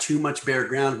just have too much bare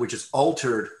ground, which has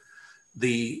altered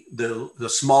the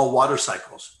small water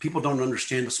cycles. People don't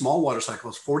understand the small water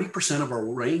cycles. 40% of our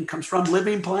rain comes from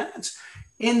living plants.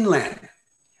 Inland,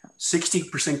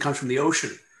 60% comes from the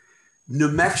ocean. New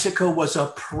Mexico was a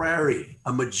prairie,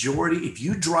 a majority. If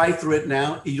you drive through it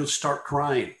now, you'll start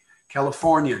crying.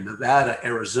 California, Nevada,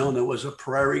 Arizona was a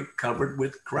prairie covered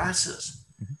with grasses.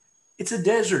 Mm-hmm. It's a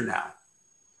desert now.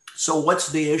 So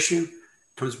what's the issue?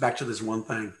 Comes back to this one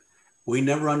thing. We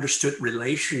never understood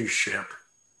relationship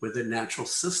with the natural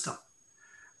system.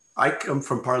 I come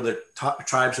from part of the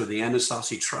tribes of the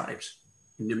Anasazi tribes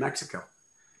in New Mexico.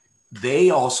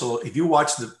 They also, if you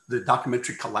watch the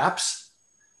documentary Collapse,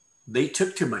 they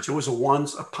took too much. It was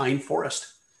once a pine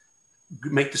forest.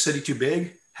 Make the city too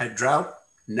big, had drought.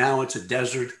 Now it's a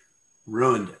desert,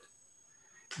 ruined it.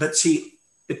 But see,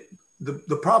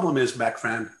 the problem is, back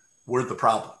friend, we're the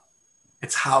problem.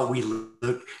 It's how we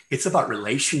look. It's about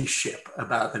relationship,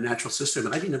 about the natural system.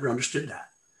 And I never understood that.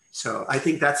 So I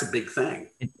think that's a big thing.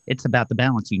 It's about the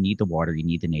balance. You need the water, you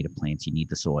need the native plants, you need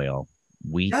the soil.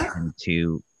 We tend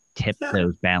to tip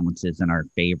those balances in our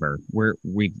favor.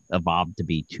 We've evolved to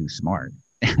be too smart.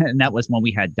 And that was when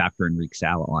we had Dr. Enrique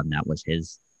Sala on. That was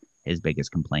his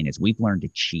biggest complaint is we've learned to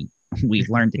cheat. We've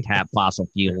learned to tap fossil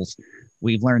fuels.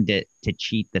 We've learned to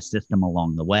cheat the system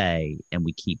along the way, and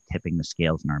we keep tipping the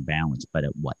scales in our balance, but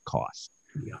at what cost?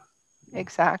 Yeah,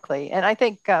 exactly. And I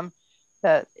think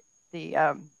that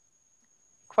the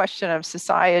question of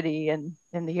society and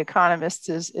the economists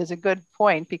is a good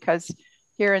point, because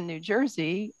here in New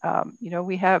Jersey,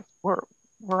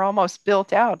 we're almost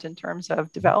built out in terms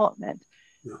of development,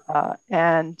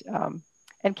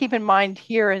 and keep in mind,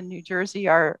 here in New Jersey,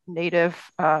 our native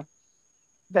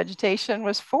vegetation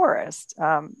was forest.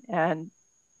 And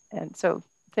so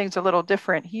things are a little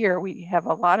different here. We have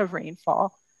a lot of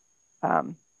rainfall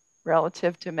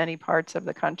relative to many parts of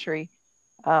the country.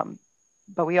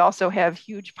 But we also have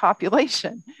huge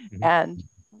population. Mm-hmm. And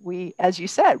we, as you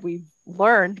said, we've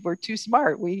learned we're too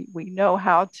smart. We know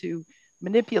how to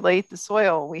manipulate the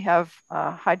soil. We have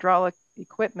hydraulic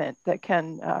equipment that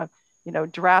can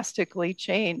drastically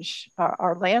change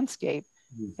our landscape.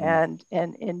 Mm-hmm.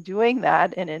 And in doing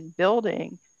that and in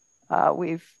building,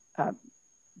 we've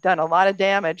done a lot of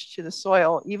damage to the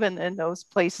soil, even in those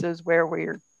places where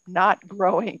we're not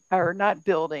growing or not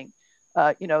building,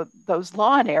 those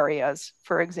lawn areas,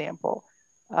 for example.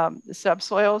 The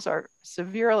subsoils are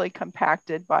severely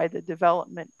compacted by the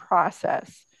development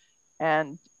process,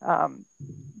 and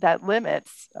that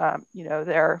limits,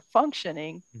 their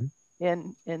functioning. Mm-hmm.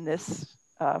 in this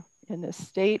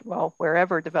state, well,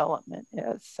 wherever development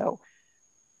is. So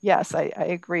yes, I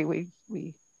agree.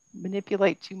 We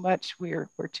manipulate too much. We're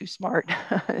too smart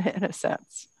in a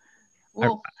sense.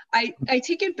 Well, I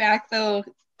take it back though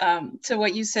to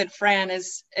what you said, Fran,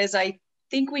 as I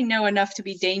think we know enough to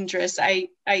be dangerous. I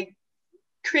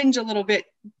cringe a little bit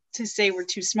to say we're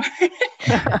too smart,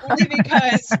 only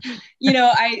because,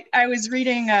 I was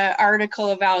reading an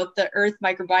article about the Earth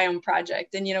Microbiome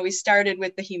Project. And, we started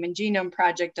with the Human Genome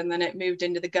Project, and then it moved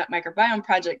into the Gut Microbiome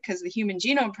Project, because the Human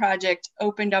Genome Project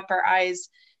opened up our eyes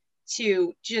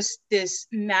to just this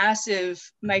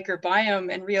massive microbiome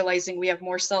and realizing we have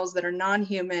more cells that are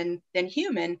non-human than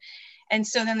human. And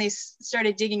so then they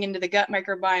started digging into the gut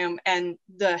microbiome, and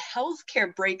the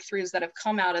healthcare breakthroughs that have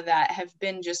come out of that have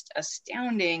been just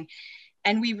astounding.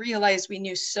 And we realized we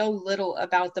knew so little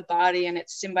about the body and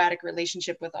its symbiotic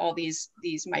relationship with all these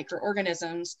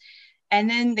microorganisms. And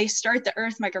then they start the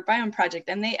Earth Microbiome Project,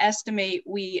 and they estimate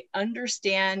we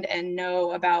understand and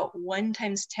know about 1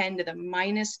 ×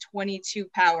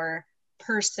 10⁻22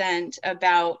 %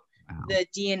 about the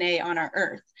DNA on our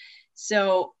Earth.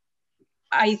 So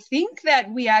I think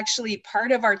that we actually,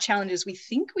 part of our challenge is we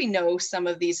think we know some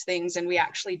of these things and we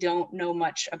actually don't know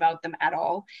much about them at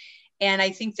all. And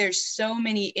I think there's so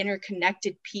many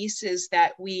interconnected pieces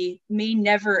that we may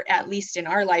never, at least in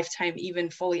our lifetime, even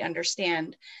fully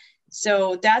understand.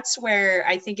 So that's where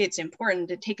I think it's important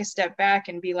to take a step back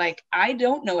and be like, I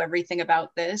don't know everything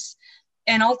about this.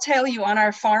 And I'll tell you, on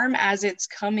our farm, as it's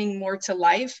coming more to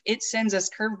life, it sends us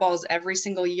curveballs every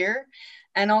single year.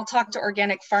 And I'll talk to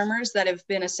organic farmers that have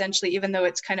been essentially, even though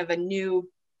it's kind of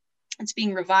it's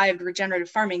being revived, regenerative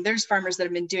farming, there's farmers that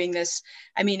have been doing this.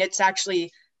 I mean, it's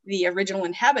actually the original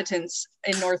inhabitants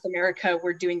in North America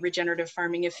were doing regenerative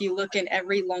farming. If you look in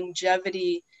every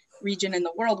longevity region in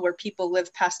the world where people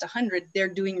live past 100, they're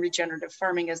doing regenerative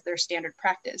farming as their standard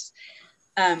practice.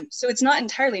 So it's not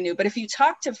entirely new, but if you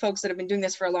talk to folks that have been doing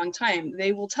this for a long time,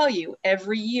 they will tell you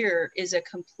every year is a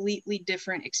completely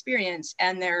different experience,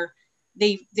 and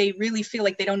they really feel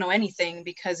like they don't know anything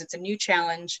because it's a new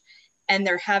challenge, and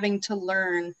they're having to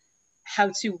learn how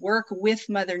to work with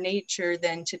Mother Nature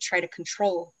than to try to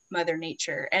control Mother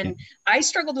Nature. And I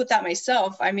struggled with that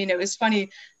myself. I mean, it was funny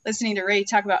listening to Ray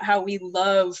talk about how we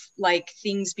love like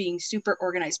things being super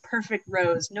organized, perfect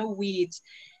rows, no weeds.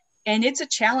 And it's a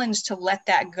challenge to let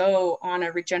that go on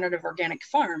a regenerative organic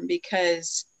farm,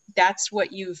 because that's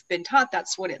what you've been taught.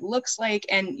 That's what it looks like.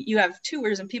 And you have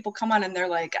tours and people come on and they're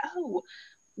like, oh,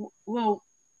 well,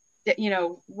 you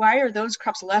know, why are those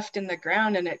crops left in the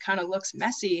ground and it kind of looks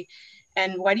messy?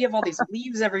 And why do you have all these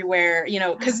leaves everywhere? You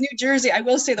know, because New Jersey, I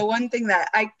will say the one thing that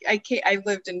I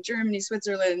lived in Germany,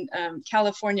 Switzerland,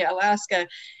 California, Alaska.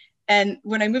 And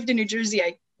when I moved to New Jersey,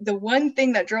 the one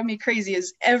thing that drove me crazy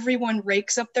is everyone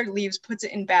rakes up their leaves, puts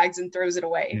it in bags and throws it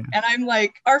away. Yeah. And I'm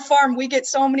like, our farm, we get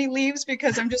so many leaves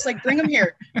because I'm just like, bring them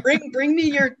here, bring me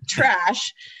your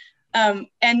trash.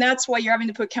 And that's why you're having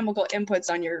to put chemical inputs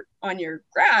on your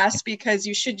grass, because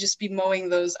you should just be mowing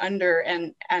those under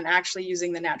and actually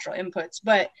using the natural inputs.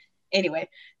 But anyway,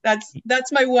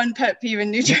 that's my one pet peeve in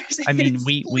New Jersey. I mean,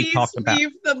 we talk about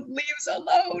leave the leaves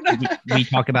alone. we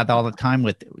talk about that all the time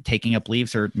with taking up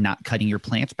leaves or not cutting your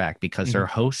plants back because they're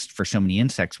hosts for so many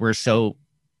insects. We're so,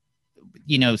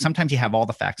 you know, sometimes you have all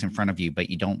the facts in front of you, but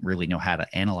you don't really know how to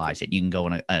analyze it. You can go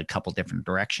in a couple different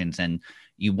directions, and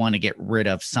you want to get rid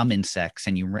of some insects,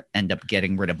 and you end up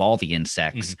getting rid of all the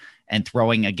insects and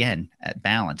throwing again at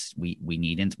balance. We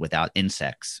need without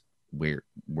insects, we're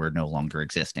no longer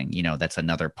existing. You know, that's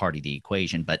another part of the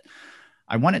equation. But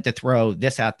I wanted to throw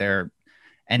this out there,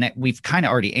 and we've kind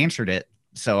of already answered it.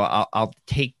 So I'll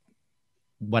take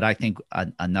what I think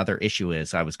another issue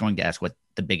is. I was going to ask what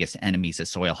the biggest enemies of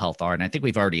soil health are, and I think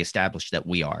we've already established that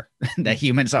we are, that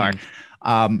humans are.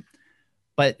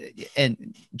 But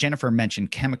Jennifer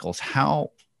mentioned chemicals.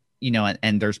 How, you know,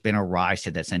 and there's been a rise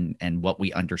to this, and what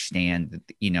we understand,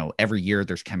 you know, every year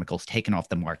there's chemicals taken off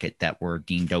the market that were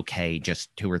deemed okay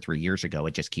just 2 or 3 years ago.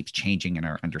 It just keeps changing in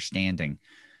our understanding.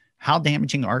 How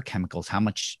damaging are chemicals? How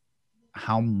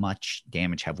much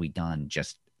damage have we done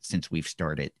just since we've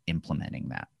started implementing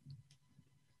that?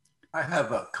 I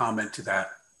have a comment to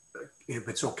that, if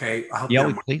it's okay. I hope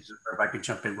please. If I can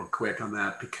jump in real quick on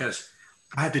that, because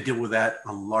I had to deal with that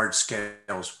on large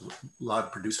scales with a lot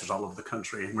of producers all over the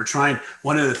country. And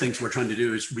one of the things we're trying to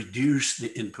do is reduce the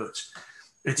inputs.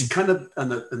 It's kind of, and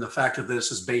the fact of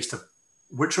this is based on,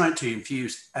 we're trying to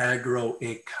infuse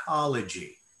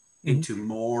agroecology into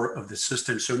more of the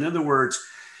system. So in other words,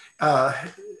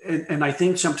 and I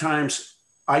think sometimes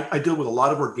I deal with a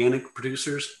lot of organic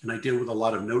producers, and I deal with a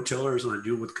lot of no-tillers, and I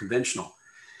deal with conventional.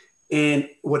 And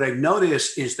what I've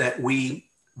noticed is that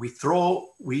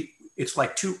it's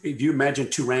like if you imagine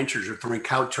 2 ranchers are throwing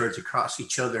cow turds across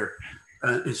each other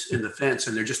in the fence,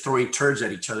 and they're just throwing turds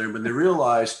at each other. And when they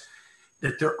realize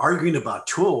that they're arguing about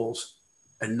tools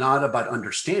and not about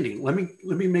understanding, let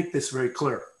me make this very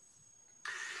clear.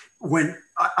 When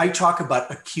I talk about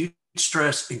acute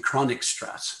stress and chronic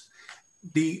stress,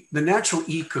 the natural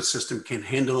ecosystem can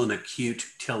handle an acute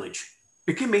tillage.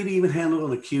 It can maybe even handle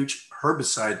an acute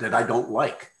herbicide that I don't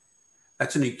like.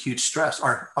 That's an acute stress.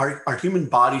 Our human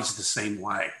body's the same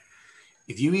way.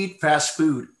 If you eat fast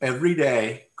food every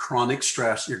day, chronic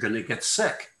stress, you're going to get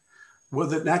sick. Well,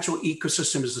 the natural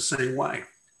ecosystem is the same way.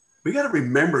 We got to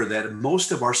remember that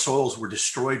most of our soils were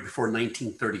destroyed before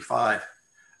 1935.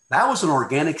 That was an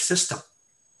organic system.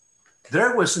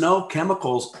 There was no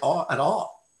chemicals at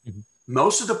all.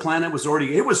 Most of the planet was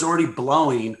already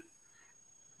blowing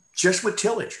just with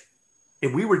tillage.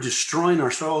 if we were destroying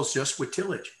our soils just with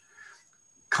tillage.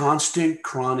 Constant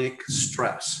chronic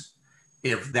stress,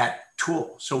 if that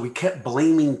tool. So we kept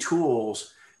blaming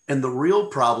tools. And the real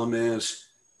problem is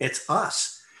it's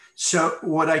us. So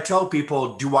what I tell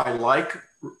people, do I like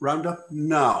Roundup?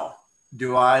 No.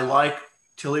 Do I like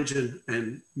tillage?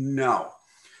 And no.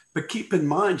 But keep in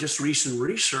mind, just recent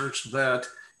research that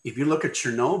if you look at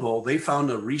Chernobyl, they found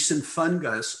a recent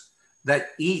fungus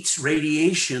that eats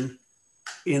radiation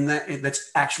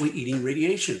that's actually eating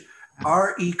radiation.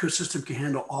 Our ecosystem can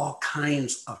handle all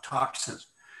kinds of toxins,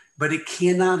 but it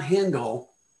cannot handle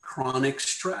chronic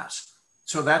stress.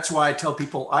 So that's why I tell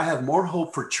people I have more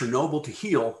hope for Chernobyl to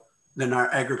heal than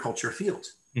our agriculture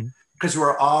fields, because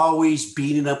we're always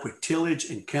beating up with tillage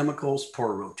and chemicals,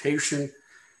 poor rotation,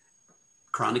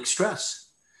 chronic stress.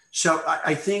 So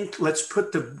I think let's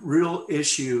put the real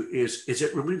issue is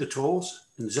it really the tools?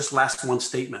 And just last one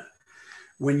statement.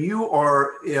 When you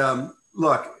are,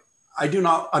 look, I'm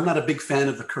not a big fan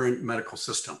of the current medical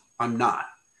system. I'm not.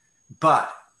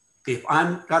 But if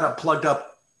I'm got a plugged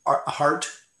up heart,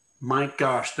 my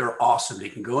gosh, they're awesome. They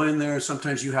can go in there.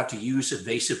 Sometimes you have to use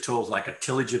invasive tools like a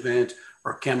tillage event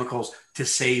or chemicals to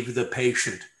save the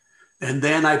patient. And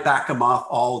then I back them off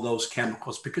all those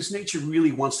chemicals because nature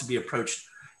really wants to be approached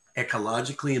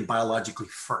ecologically and biologically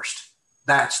first.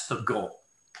 That's the goal,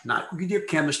 not with your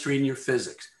chemistry and your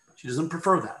physics. She doesn't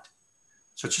prefer that.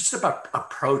 So it's just about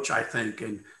approach, I think,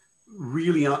 and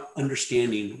really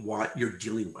understanding what you're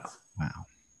dealing with. Wow.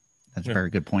 That's a very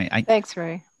good point. Thanks,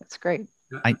 Ray. That's great.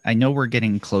 I know we're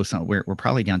getting close on, we're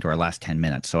probably down to our last 10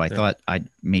 minutes. So I thought I'd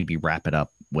maybe wrap it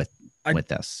up with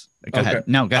this. Go ahead.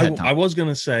 No, go ahead, Tom. I was going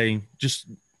to say, just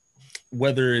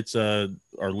whether it's our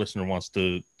listener wants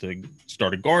to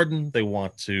start a garden,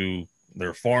 they're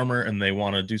a farmer and they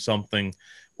want to do something,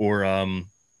 or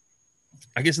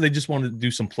I guess they just want to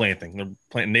do some planting. They're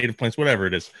planting native plants, whatever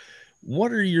it is.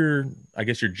 What are your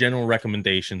general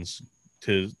recommendations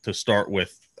to start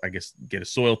with? I guess get a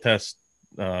soil test,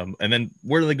 and then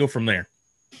where do they go from there?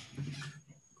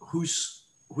 Who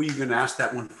are you going to ask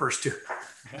that one first to?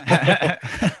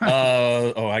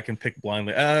 I can pick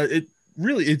blindly.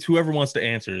 It's whoever wants to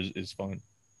answer is fine.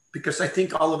 Because I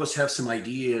think all of us have some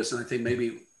ideas, and I think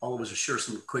maybe all of us will share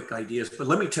some quick ideas. But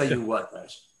let me tell you what,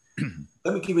 guys.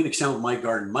 Let me give you an example of my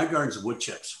garden. My garden's wood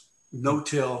chips, no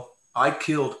till. I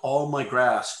killed all my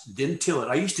grass, didn't till it.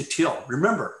 I used to till.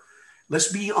 Remember,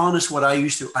 let's be honest what I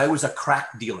used to. I was a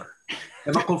crack dealer.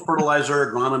 Chemical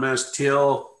fertilizer, agronomist,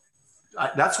 till.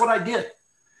 That's what I did.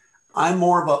 I'm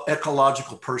more of an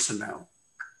ecological person now.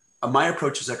 My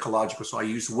approach is ecological. So I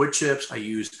use wood chips. I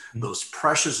use those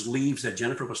precious leaves that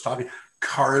Jennifer was talking,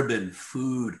 carbon,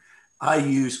 food.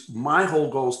 My whole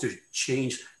goal is to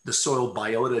change the soil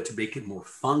biota to make it more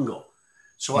fungal.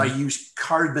 So I use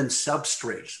carbon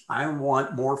substrates. I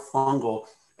want more fungal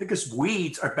because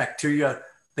weeds are bacteria.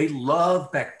 They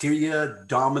love bacteria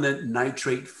dominant,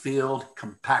 nitrate filled,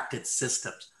 compacted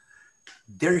systems.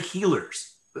 They're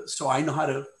healers. So I know how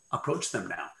to approach them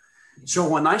now. So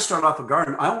when I start off a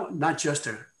garden, I want not just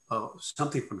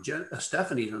something from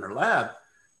Stephanie in her lab.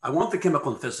 I want the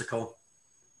chemical and physical,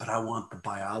 but I want the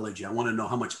biology. I want to know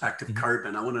how much active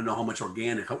carbon. I want to know how much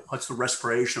organic, what's the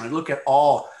respiration. I look at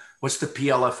what's the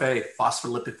PLFA,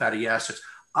 phospholipid fatty acids.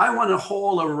 I want a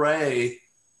whole array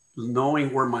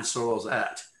knowing where my soil is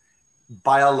at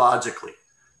biologically,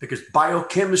 because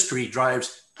biochemistry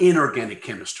drives inorganic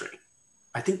chemistry.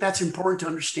 I think that's important to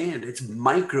understand. It's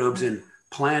microbes and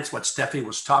plants, what Stephanie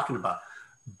was talking about.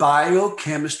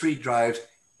 Biochemistry drives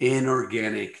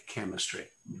inorganic chemistry.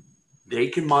 They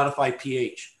can modify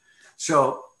pH.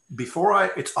 So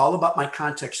it's all about my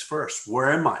context first.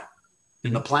 Where am I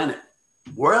in the planet?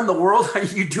 Where in the world are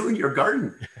you doing your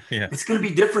garden? Yeah. It's going to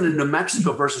be different in New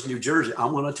Mexico versus New Jersey.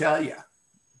 I'm going to tell you.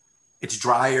 It's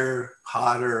drier,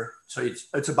 hotter. So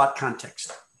it's about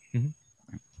context.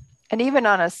 And even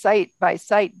on a site by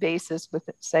site basis,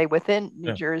 within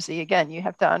New Jersey, again, you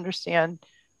have to understand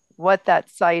what that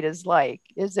site is like.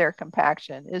 Is there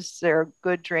compaction? Is there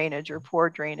good drainage or poor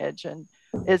drainage? And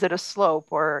is it a slope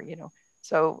or,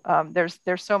 so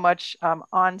there's so much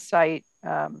on-site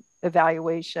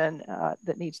evaluation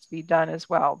that needs to be done as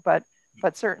well. But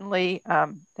certainly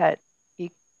that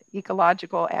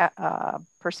ecological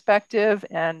perspective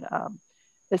and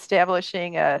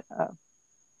establishing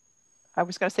I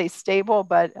was going to say stable,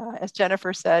 but as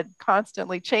Jennifer said,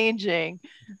 constantly changing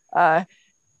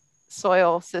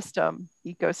soil system,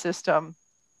 ecosystem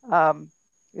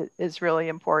is really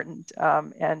important,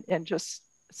 and just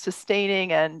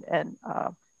sustaining and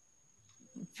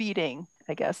feeding,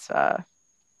 I guess,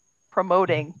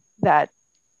 promoting that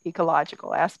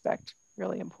ecological aspect,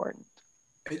 really important.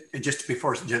 And just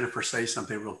before Jennifer says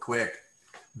something real quick,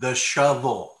 the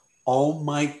shovel. Oh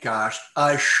my gosh,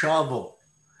 a shovel.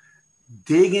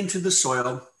 Dig into the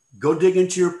soil. Go dig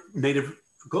into your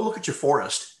go look at your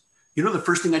forest. You know, the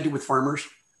first thing I do with farmers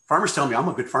tell me I'm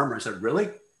a good farmer. I said, really?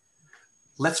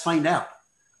 Let's find out.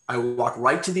 I walk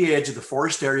right to the edge of the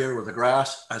forest area or the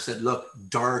grass. I said, look,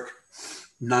 dark,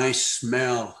 nice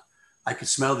smell. I could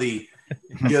smell the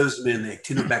geosmin, the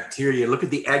actinobacteria. Look at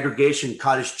the aggregation,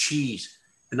 cottage cheese.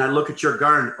 And I look at your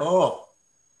garden. Oh,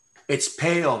 it's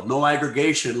pale, no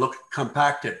aggregation, look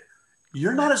compacted.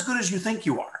 You're not as good as you think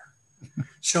you are.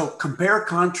 So compare,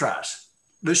 contrast.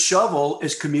 The shovel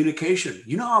is communication.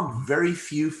 You know how very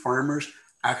few farmers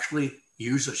actually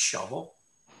use a shovel?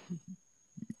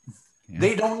 Yeah.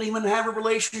 They don't even have a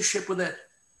relationship with it.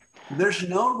 There's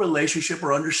no relationship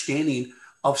or understanding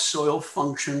of soil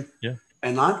function. Yeah.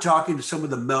 And I'm talking to some of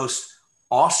the most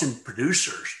awesome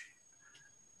producers.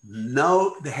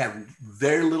 No, they have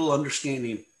very little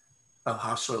understanding of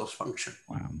how soils function.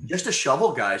 Wow. Just a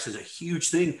shovel, guys, is a huge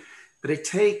thing, but it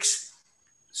takes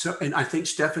so. And I think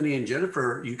Stephanie and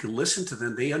Jennifer, you can listen to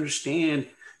them. They understand.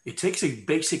 It takes a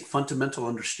basic fundamental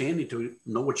understanding to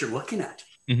know what you're looking at.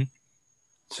 Mm-hmm.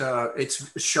 So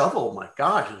it's a shovel. My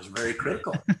gosh, it's very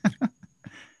critical.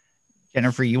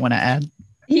 Jennifer, you want to add?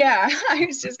 Yeah, I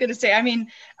was just going to say, I mean,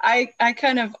 I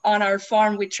kind of, on our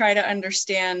farm, we try to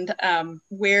understand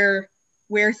where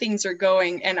things are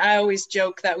going. And I always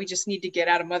joke that we just need to get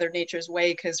out of Mother Nature's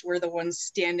way because we're the ones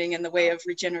standing in the way of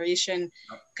regeneration.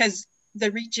 Because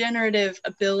the regenerative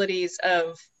abilities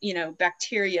of, you know,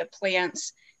 bacteria,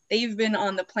 plants, they've been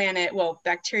on the planet, well,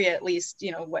 bacteria at least,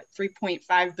 you know,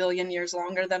 3.5 billion years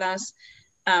longer than us.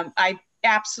 I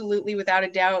absolutely, without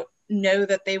a doubt, know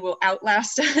that they will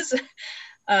outlast us.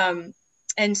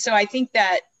 And so I think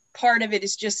that part of it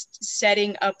is just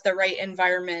setting up the right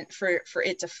environment for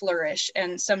it to flourish.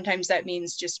 And sometimes that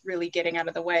means just really getting out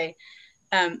of the way.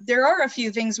 There are a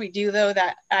few things we do, though,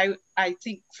 that I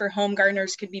think for home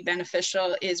gardeners could be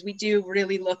beneficial. Is we do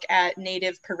really look at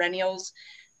native perennials.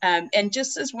 And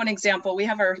just as one example, we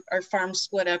have our farm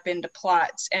split up into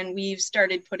plots, and we've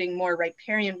started putting more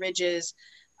riparian ridges,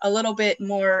 a little bit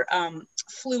more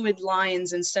fluid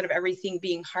lines instead of everything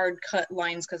being hard cut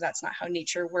lines, because that's not how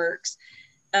nature works.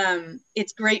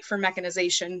 It's great for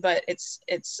mechanization, but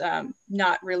it's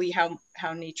not really how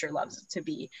nature loves it to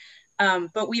be.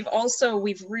 But we've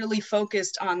really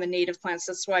focused on the native plants.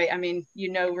 That's why, I mean,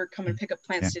 you know, we're coming to pick up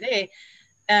plants today.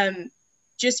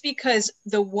 Just because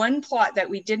the one plot that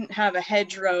we didn't have a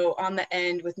hedgerow on the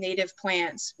end with native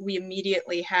plants, we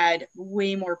immediately had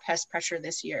way more pest pressure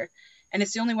this year. And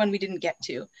it's the only one we didn't get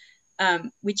to.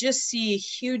 We just see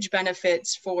huge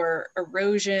benefits for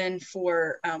erosion,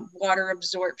 for water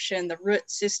absorption. The root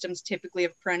systems typically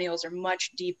of perennials are much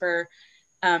deeper.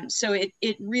 So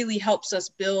it really helps us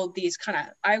build these kind of,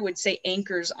 I would say,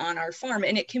 anchors on our farm.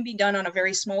 And it can be done on a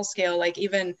very small scale. Like,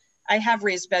 even I have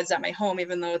raised beds at my home,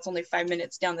 even though it's only 5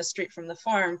 minutes down the street from the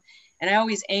farm. And I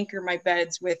always anchor my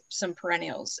beds with some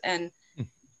perennials. And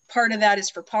part of that is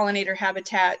for pollinator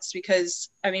habitats, because,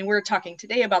 I mean, we're talking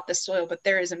today about the soil, but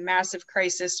there is a massive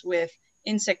crisis with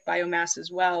insect biomass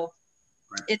as well.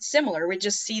 Right. It's similar. We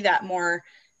just see that more,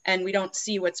 and we don't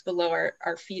see what's below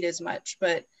our feet as much.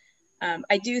 But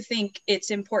I do think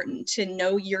it's important to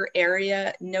know your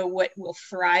area, know what will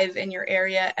thrive in your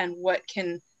area, and what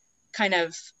can kind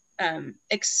of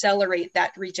accelerate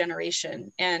that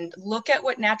regeneration, and look at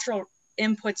what natural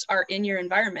inputs are in your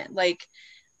environment.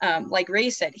 Like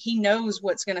Ray said, he knows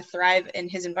what's going to thrive in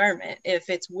his environment. If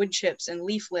it's wood chips and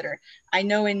leaf litter, I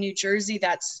know in New Jersey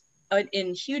that's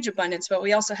in huge abundance, but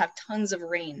we also have tons of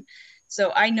rain.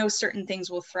 So I know certain things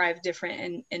will thrive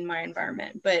different in my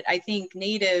environment. But I think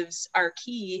natives are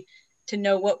key to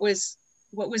know what was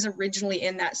originally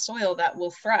in that soil that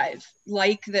will thrive,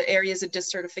 like the areas of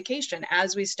desertification.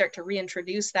 As we start to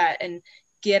reintroduce that and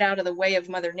get out of the way of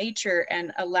Mother Nature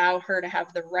and allow her to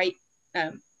have the right,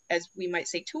 as we might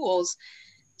say, tools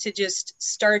to just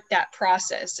start that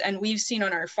process. And we've seen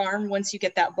on our farm, once you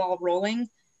get that ball rolling,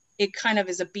 it kind of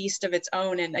is a beast of its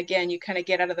own. And again, you kind of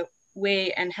get out of the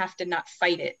way and have to not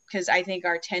fight it, because I think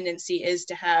our tendency is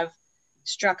to have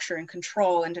structure and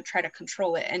control and to try to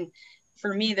control it. And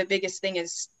for me, the biggest thing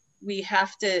is we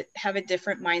have to have a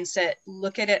different mindset,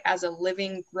 look at it as a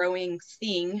living, growing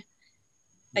thing,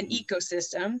 an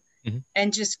ecosystem,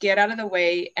 and just get out of the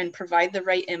way and provide the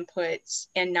right inputs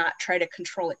and not try to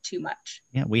control it too much.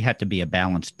 Yeah, we have to be a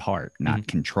balanced part, not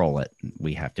control it.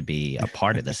 We have to be a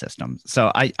part of the system.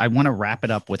 So I want to wrap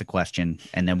it up with a question,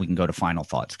 and then we can go to final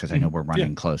thoughts, because I know we're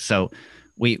running close. So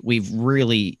we've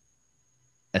really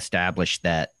established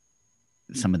that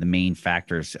some of the main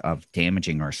factors of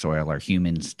damaging our soil are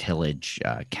humans, tillage,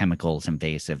 chemicals,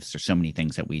 invasives. There's so many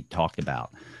things that we talk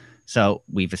about. So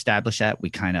we've established that. We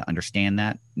kind of understand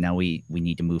that. Now we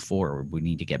need to move forward. We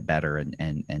need to get better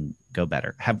and go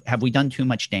better. Have we done too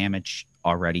much damage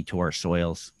already to our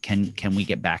soils? Can we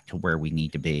get back to where we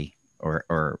need to be,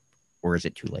 or is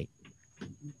it too late?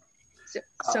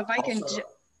 So if I can,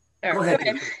 go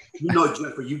ahead.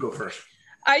 Jennifer, you go first.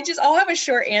 I'll have a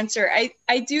short answer.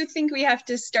 I do think we have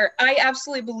to start. I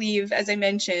absolutely believe, as I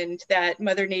mentioned, that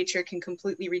Mother Nature can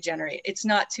completely regenerate. It's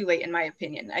not too late, in my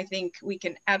opinion. I think we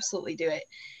can absolutely do it.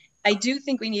 I do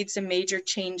think we need some major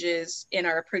changes in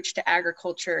our approach to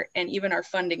agriculture and even our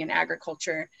funding in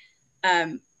agriculture.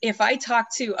 If I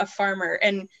talk to a farmer,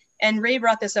 and Ray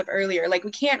brought this up earlier, like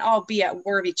we can't all be at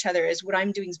war of each other as what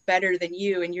I'm doing is better than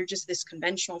you and you're just this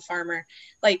conventional farmer.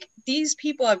 Like these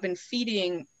people have been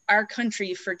feeding our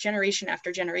country for generation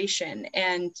after generation,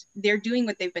 and they're doing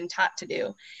what they've been taught to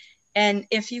do. And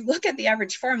if you look at the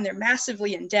average farm, they're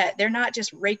massively in debt. They're not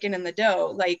just raking in the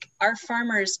dough. Like our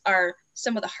farmers are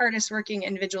some of the hardest working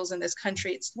individuals in this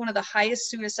country. It's one of the highest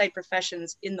suicide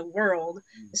professions in the world,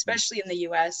 especially in the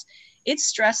US. It's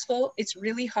stressful. It's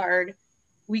really hard.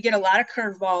 We get a lot of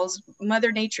curveballs.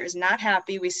 Mother Nature is not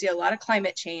happy. We see a lot of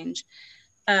climate change.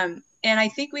 And I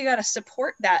think we got to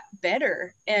support that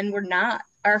better. And we're not.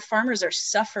 Our farmers are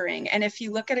suffering. And if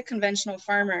you look at a conventional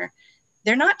farmer,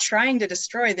 they're not trying to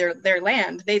destroy their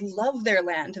land. They love their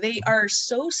land. They are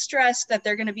so stressed that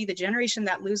they're going to be the generation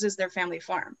that loses their family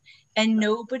farm. And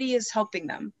nobody is helping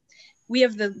them. We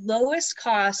have the lowest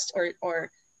cost,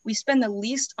 or we spend the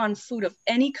least on food of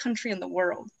any country in the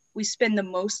world. We spend the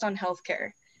most on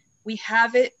healthcare. We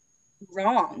have it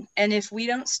wrong. And if we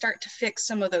don't start to fix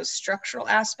some of those structural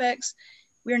aspects,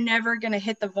 we're never going to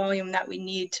hit the volume that we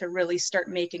need to really start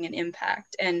making an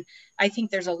impact. And I think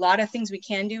there's a lot of things we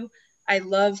can do. I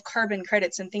love carbon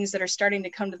credits and things that are starting to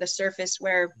come to the surface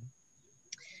where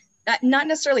not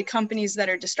necessarily companies that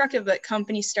are destructive, but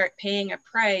companies start paying a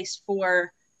price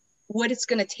for what it's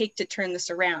going to take to turn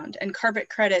this around. And carbon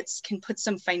credits can put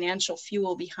some financial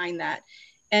fuel behind that,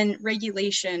 and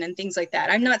regulation and things like that.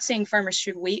 I'm not saying farmers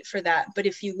should wait for that, but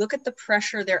if you look at the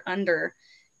pressure they're under,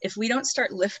 if we don't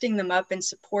start lifting them up and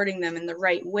supporting them in the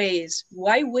right ways,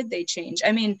 why would they change?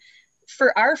 I mean,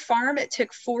 for our farm, it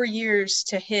took 4 years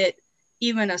to hit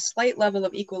even a slight level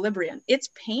of equilibrium. It's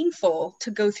painful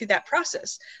to go through that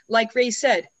process. Like Ray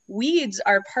said, weeds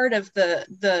are part of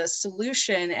the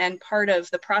solution and part of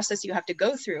the process you have to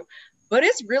go through, but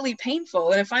it's really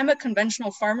painful. And if I'm a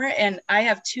conventional farmer and I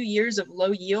have 2 years of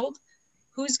low yield,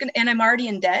 and I'm already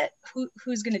in debt,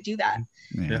 who's going to do that?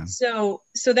 Yeah. So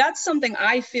that's something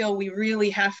I feel we really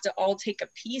have to all take a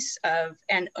piece of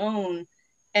and own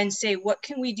and say, what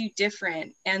can we do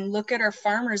different, and look at our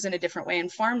farmers in a different way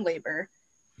and farm labor,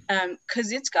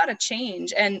 because it's got to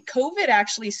change. And COVID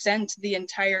actually sent the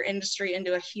entire industry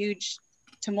into a huge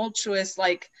tumultuous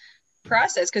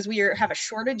process, because we have a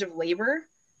shortage of labor.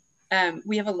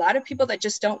 We have a lot of people that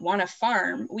just don't want to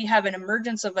farm. We have an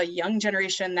emergence of a young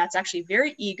generation that's actually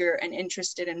very eager and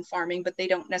interested in farming, but they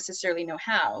don't necessarily know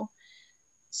how.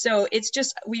 So it's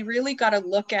just, we really got to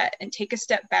look at and take a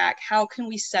step back. How can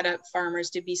we set up farmers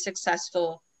to be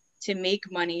successful, to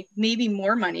make money, maybe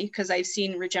more money? Because I've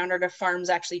seen regenerative farms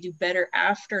actually do better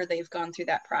after they've gone through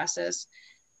that process.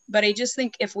 But I just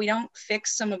think if we don't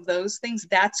fix some of those things,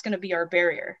 that's going to be our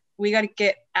barrier. We got to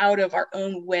get out of our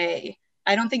own way.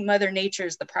 I don't think Mother Nature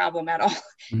is the problem at all.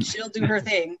 She'll do her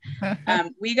thing.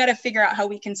 We got to figure out how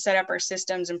we can set up our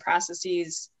systems and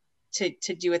processes to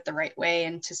do it the right way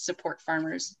and to support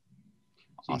farmers.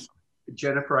 Awesome.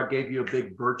 Jennifer, I gave you a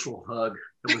big virtual hug.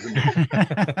 It was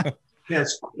amazing.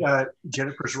 Yes,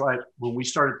 Jennifer's right. When we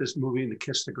started this movie, The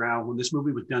Kiss the Ground, when this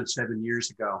movie was done 7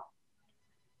 years ago,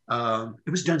 it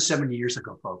was done 7 years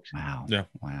ago, folks. Wow. Yeah.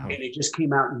 Wow. And it just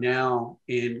came out now.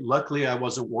 And luckily, I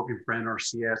wasn't working for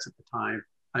NRCS at the time.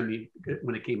 I mean,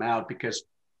 when it came out, because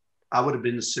I would have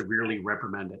been severely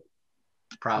reprimanded,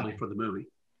 probably, for the movie.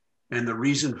 And the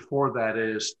reason for that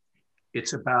is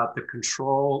it's about the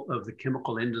control of the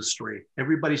chemical industry.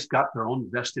 Everybody's got their own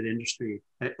vested industry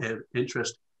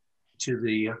interest for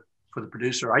the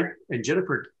producer. And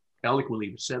Jennifer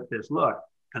eloquently said this, look,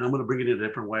 and I'm going to bring it in a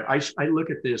different way. I look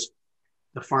at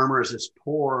the farmer as this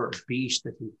poor beast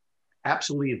that's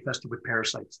absolutely infested with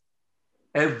parasites.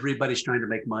 Everybody's trying to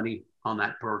make money on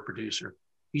that poor producer.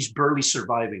 He's barely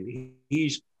surviving.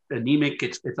 He's anemic.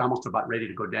 It's almost about ready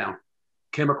to go down.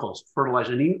 Chemicals,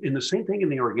 fertilizer, and the same thing in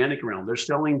the organic realm. They're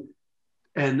selling,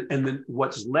 and then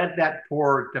what's led that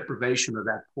poor deprivation of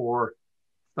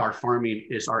our farming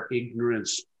is our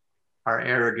ignorance, our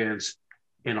arrogance,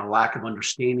 and a lack of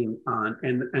understanding on,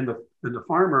 and the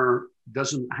farmer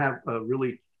doesn't have a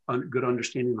really good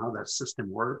understanding of how that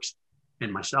system works.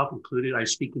 And myself included, I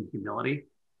speak in humility.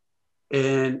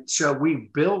 And so we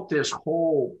built this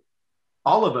whole,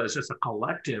 all of us as a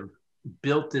collective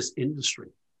built this industry.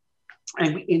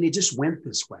 And it just went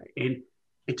this way. And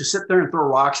to sit there and throw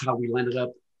rocks, how we landed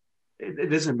up,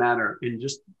 it doesn't matter. And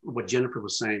just what Jennifer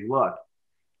was saying, look,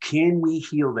 can we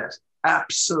heal this?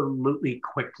 Absolutely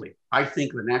quickly. I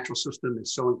think the natural system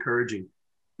is so encouraging.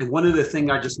 And one of the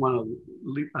things I just want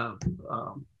to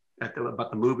about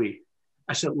the movie,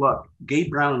 I said, look, Gabe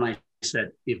Brown and I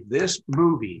said, if this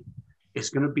movie is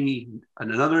going to be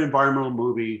another environmental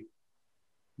movie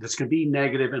that's going to be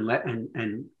negative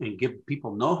and give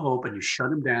people no hope, and you shut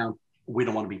them down, we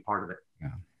don't want to be part of it. Yeah.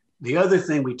 The other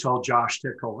thing we told Josh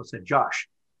Tickle was that, Josh,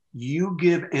 you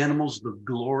give animals the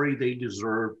glory they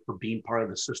deserve for being part of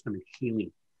the system and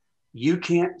healing. You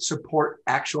can't support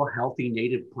actual healthy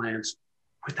native plants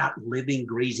without living,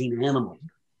 grazing animals.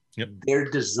 Yep. They're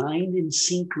designed in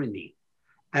synchrony.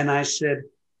 And I said,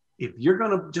 if you're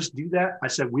going to just do that, I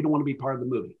said, we don't want to be part of the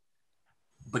movie.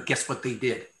 But guess what they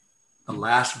did? The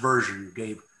last version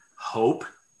gave hope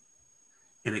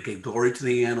and it gave glory to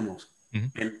the animals.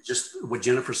 Mm-hmm. And just what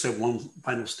Jennifer said, one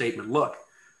final statement. Look,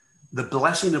 the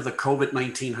blessing of the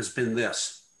COVID-19 has been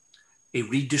this: a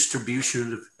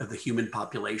redistribution of the human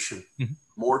population. Mm-hmm.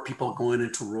 More people going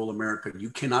into rural America. You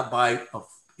cannot buy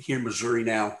here in Missouri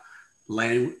now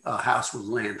a house with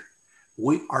land.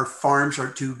 Our farms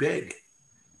are too big,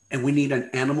 and we need an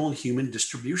animal and human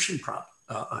distribution problem.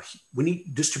 We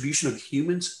need distribution of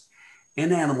humans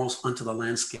and animals onto the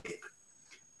landscape.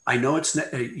 I know it's,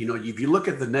 if you look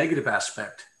at the negative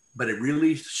aspect, but it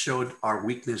really showed our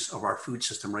weakness of our food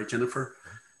system, right, Jennifer?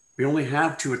 We only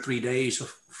have 2 or 3 days of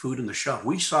food in the shelf.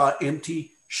 We saw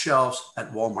empty shelves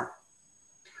at Walmart.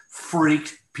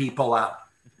 Freaked people out.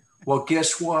 Well,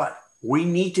 guess what? We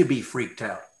need to be freaked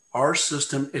out. Our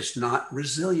system is not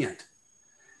resilient.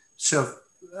 So,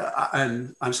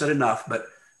 and I've said enough, but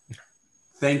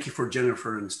thank you for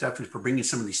Jennifer and Stephanie for bringing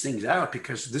some of these things out,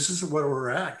 because this is where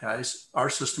we're at, guys. Our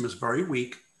system is very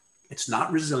weak. It's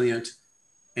not resilient,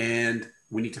 and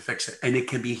we need to fix it. And it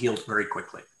can be healed very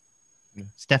quickly.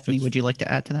 Stephanie, would you like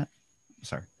to add to that?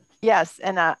 Sorry. Yes.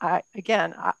 And I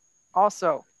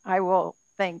will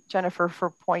thank Jennifer for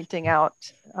pointing out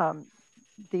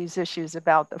these issues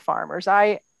about the farmers.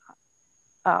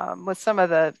 With some of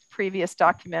the previous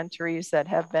documentaries that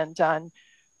have been done,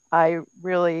 I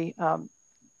really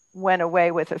went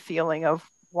away with a feeling of,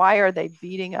 why are they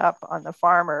beating up on the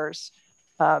farmers,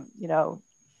 from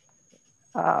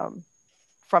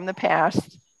the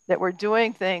past, that were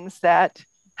doing things that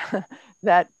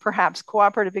that perhaps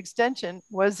Cooperative Extension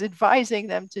was advising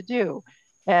them to do.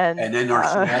 And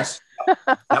NRCS.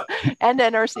 And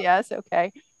NRCS,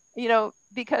 okay.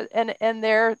 Because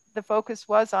the focus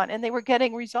was on, and they were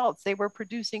getting results. They were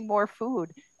producing more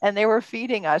food, and they were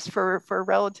feeding us for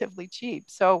relatively cheap.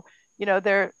 So,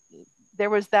 there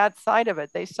was that side of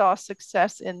it. They saw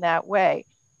success in that way.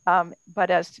 But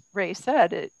as Ray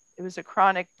said, it was a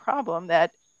chronic problem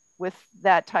that with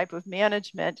that type of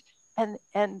management,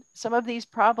 and some of these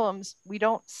problems we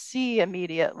don't see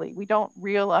immediately. We don't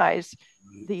realize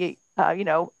the,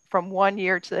 from one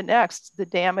year to the next, the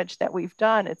damage that we've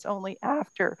done. It's only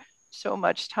after so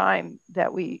much time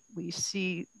that we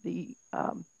see the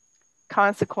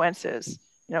consequences.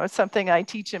 It's something I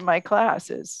teach in my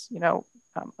classes. A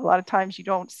lot of times you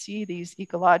don't see these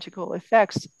ecological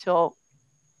effects till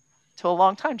a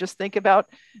long time. Just think about,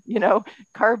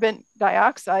 carbon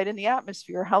dioxide in the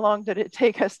atmosphere. How long did it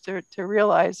take us to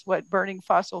realize what burning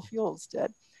fossil fuels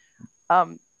did?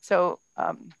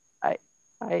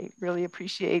 I really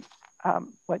appreciate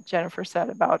what Jennifer said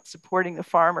about supporting the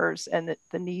farmers and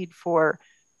the need for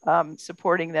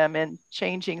supporting them and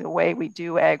changing the way we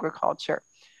do agriculture.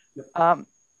 Yep.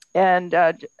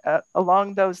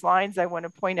 Along those lines, I want to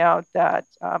point out that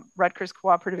Rutgers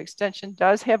Cooperative Extension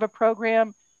does have a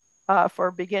program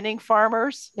for beginning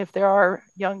farmers. If there are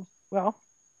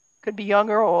could be young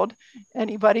or old,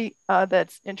 anybody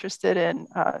that's interested in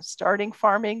starting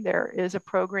farming, there is a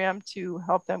program to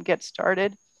help them get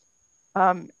started.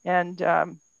 I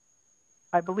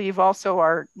believe also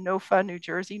our NOFA, New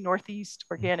Jersey, Northeast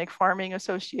Organic Farming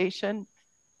Association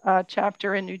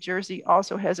chapter in New Jersey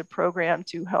also has a program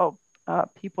to help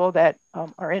people that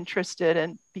are interested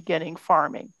in beginning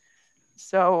farming.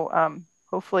 So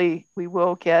hopefully we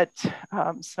will get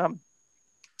some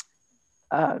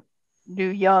new,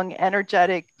 young,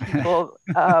 energetic people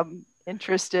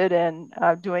interested in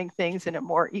doing things in a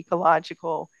more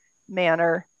ecological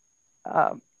manner.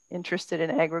 interested in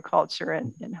agriculture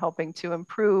and helping to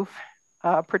improve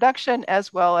production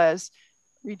as well as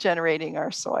regenerating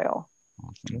our soil.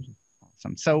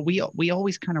 Awesome. So we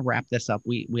always kind of wrap this up.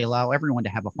 We allow everyone to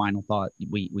have a final thought.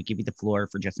 We give you the floor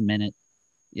for just a minute.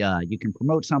 You can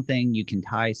promote something, you can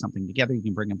tie something together, you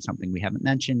can bring up something we haven't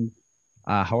mentioned.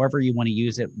 However you want to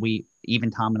use it.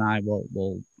 Even Tom and I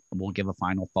will give a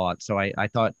final thought. So I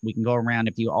thought we can go around.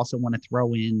 If you also want to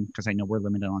throw in, because I know we're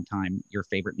limited on time, your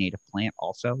favorite native plant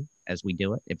also as we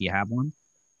do it, if you have one.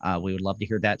 We would love to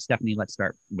hear that. Stephanie, let's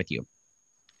start with you.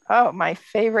 Oh, my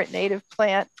favorite native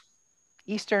plant,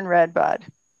 Eastern redbud.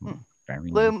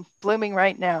 Blooming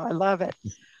right now. I love it.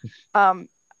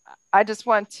 I just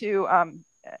want to,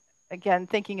 again,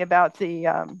 thinking about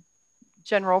the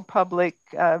general public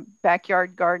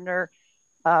backyard gardener,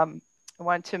 I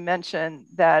want to mention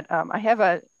that I have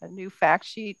a new fact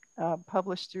sheet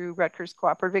published through Rutgers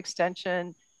Cooperative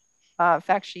Extension,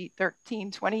 fact sheet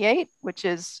 1328, which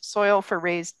is soil for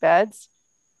raised beds.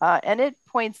 And it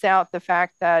points out the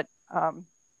fact that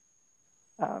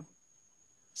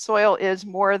soil is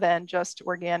more than just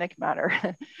organic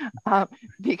matter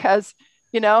because,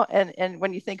 and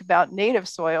when you think about native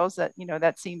soils, that,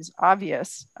 that seems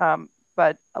obvious.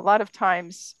 But a lot of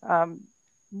times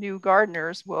new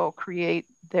gardeners will create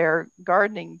their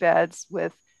gardening beds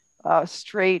with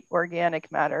straight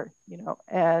organic matter,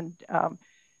 and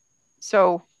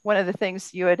so one of the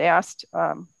things you had asked,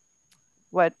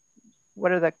 what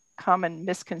are the common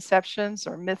misconceptions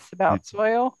or myths about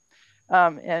soil?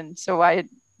 And so I had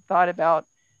thought about,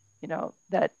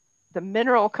 that the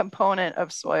mineral component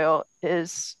of soil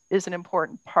is an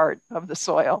important part of the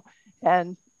soil.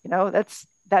 And,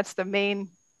 that's the main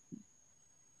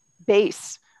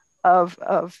base of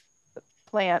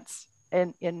plants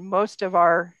in most of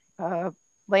our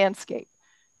landscape.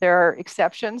 There are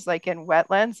exceptions like in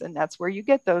wetlands, and that's where you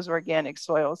get those organic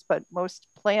soils, but most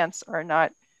plants are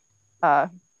not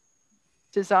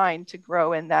designed to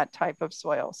grow in that type of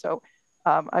soil. So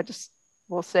I just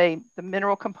will say the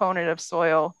mineral component of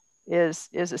soil is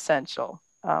essential.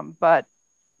 But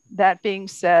that being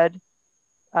said,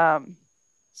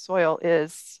 soil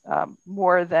is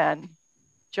more than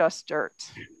just dirt.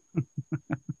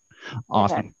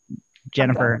 Awesome. Okay.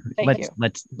 Jennifer,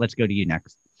 let's go to you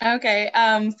next. Okay.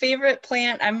 Favorite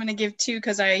plant, I'm going to give two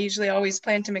because I usually always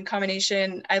plant them in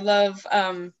combination. I love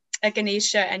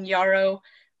echinacea and yarrow.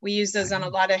 We use those on a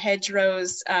lot of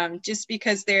hedgerows just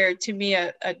because they're, to me,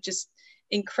 a just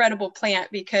incredible plant,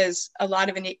 because a lot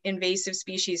of invasive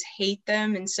species hate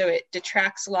them. And so it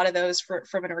detracts a lot of those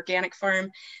from an organic farm,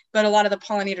 but a lot of the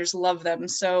pollinators love them.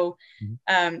 So,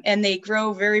 and they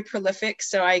grow very prolific.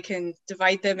 So I can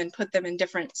divide them and put them in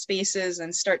different spaces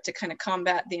and start to kind of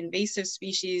combat the invasive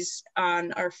species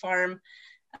on our farm.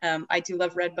 I do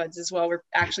love redbuds as well. We're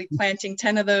actually planting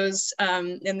 10 of those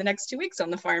in the next 2 weeks on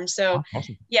the farm. So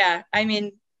awesome. Yeah, I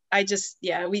mean,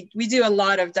 we do a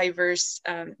lot of diverse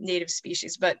native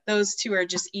species, but those two are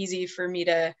just easy for me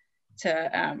to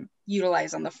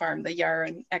utilize on the farm, the yarrow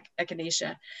and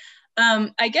echinacea.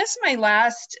 I guess my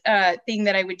last thing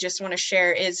that I would just want to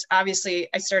share is, obviously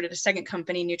I started a second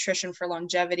company, Nutrition for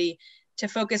Longevity, to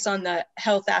focus on the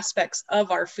health aspects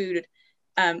of our food.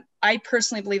 I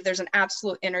personally believe there's an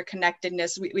absolute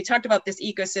interconnectedness. We talked about this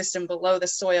ecosystem below the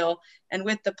soil and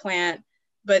with the plant,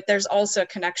 but there's also a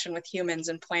connection with humans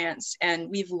and plants, and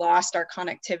we've lost our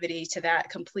connectivity to that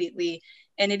completely.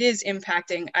 And it is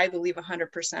impacting, I believe,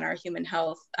 100% our human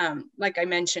health. Like I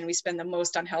mentioned, we spend the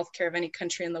most on healthcare of any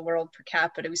country in the world per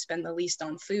capita. We spend the least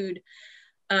on food.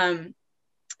 And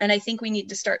I think we need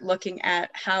to start looking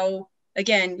at how,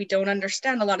 again, we don't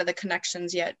understand a lot of the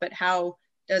connections yet, but how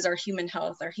does our human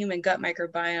health, our human gut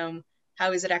microbiome,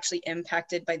 how is it actually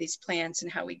impacted by these plants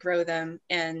and how we grow them?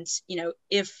 And,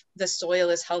 if the soil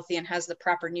is healthy and has the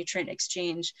proper nutrient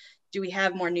exchange, do we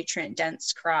have more nutrient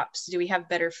dense crops? Do we have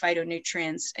better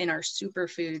phytonutrients in our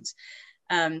superfoods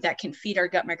that can feed our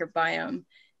gut microbiome?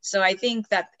 So I think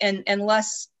that, and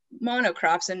less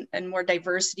monocrops and more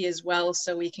diversity as well,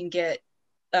 so we can get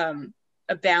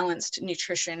a balanced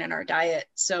nutrition in our diet.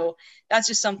 So that's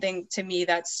just something, to me,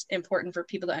 that's important for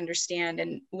people to understand.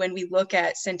 And when we look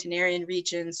at centenarian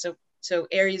regions, so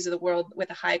areas of the world with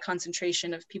a high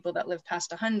concentration of people that live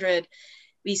past 100,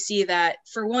 we see that,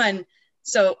 for one,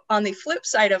 so on the flip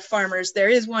side of farmers, there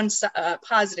is one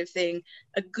positive thing.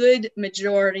 A good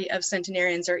majority of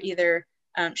centenarians are either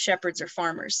shepherds or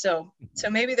farmers. So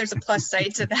maybe there's a plus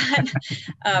side to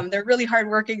that. They're really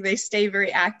hardworking. They stay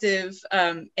very active.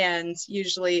 And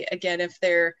usually, again, if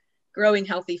they're growing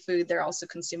healthy food, they're also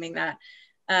consuming that.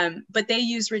 But they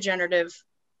use regenerative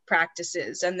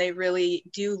practices, and they really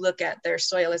do look at their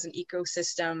soil as an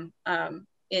ecosystem.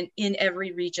 in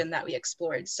every region that we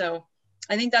explored. So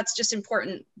I think that's just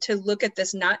important to look at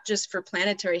this, not just for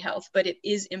planetary health, but it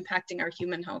is impacting our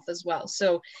human health as well.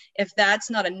 So if that's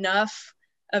not enough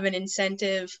of an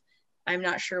incentive, I'm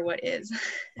not sure what is.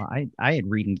 Well, I had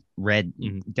read.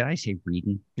 Did I say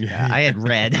reading? Yeah, I had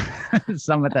read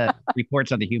some of the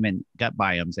reports on the human gut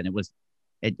biomes, and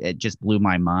it just blew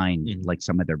my mind. Like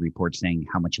some of the reports saying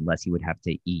how much less you would have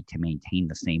to eat to maintain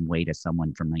the same weight as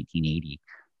someone from 1980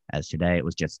 as today. It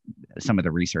was just some of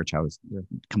the research. I was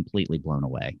completely blown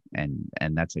away, and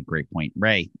that's a great point.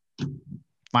 Ray,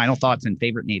 final thoughts and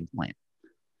favorite native plant.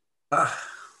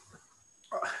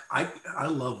 I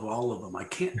love all of them. I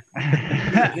can't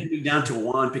get me down to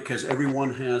one because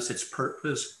everyone has its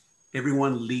purpose.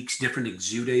 Everyone leaks different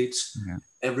exudates. Yeah.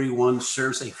 Everyone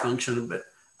serves a function. But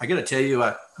I got to tell you,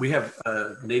 we have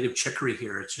native chicory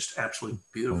here. It's just absolutely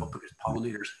beautiful because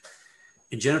pollinators.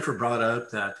 And Jennifer brought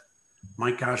up that,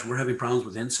 my gosh, we're having problems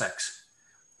with insects.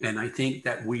 And I think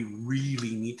that we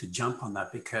really need to jump on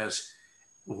that because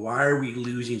why are we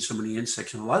losing so many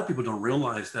insects? And a lot of people don't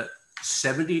realize that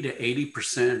 70 to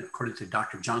 80%, according to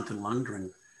Dr. Jonathan Lundgren,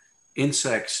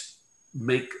 insects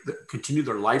continue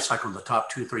their life cycle in the top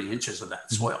 2 or 3 inches of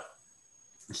that soil.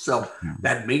 So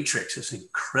that matrix is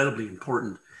incredibly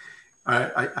important.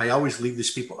 I always leave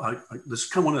these people. This is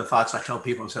kind of one of the thoughts I tell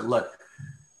people. I said, look,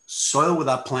 soil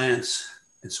without plants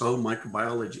and soil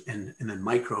microbiology and then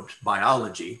microbes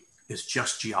biology is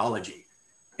just geology.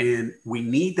 And we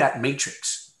need that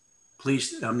matrix.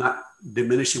 Please, I'm not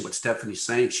diminishing what Stephanie's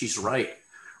saying. She's right.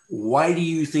 Why do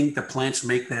you think the plants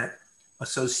make that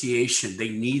association? They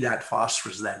need that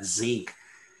phosphorus, that zinc,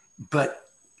 but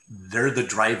they're the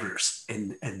drivers.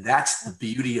 And that's the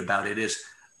beauty about it is,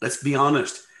 let's be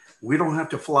honest, we don't have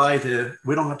to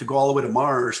we don't have to go all the way to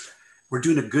Mars. We're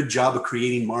doing a good job of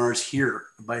creating Mars here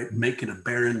by making a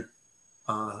barren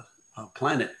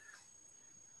planet.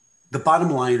 The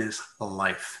bottom line is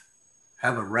life.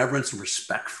 Have a reverence and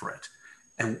respect for it.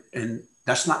 And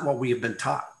that's not what we have been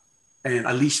taught. And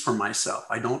at least for myself,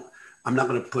 I'm not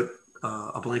going to put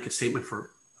a blanket statement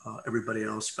for everybody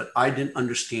else, but I didn't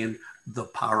understand the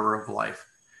power of life.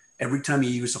 Every time you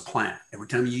use a plant, every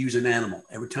time you use an animal,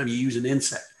 every time you use an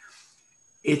insect,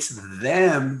 it's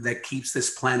them that keeps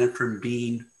this planet from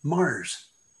being Mars.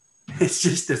 It's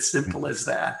just as simple as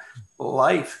that.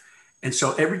 Life. And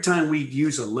so every time we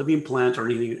use a living plant or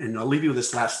anything, and I'll leave you with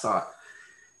this last thought.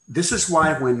 This is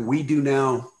why when we do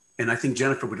now, and I think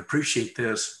Jennifer would appreciate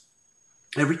this,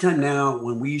 every time now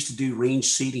when we used to do range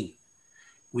seeding,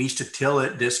 we used to till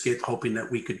it, disc it, hoping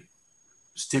that we could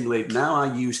stimulate. Now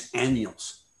I use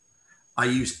annuals. I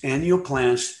use annual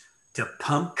plants to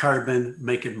pump carbon,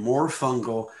 make it more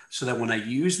fungal, so that when I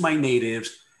use my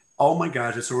natives, oh my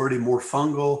gosh, it's already more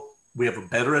fungal. We have a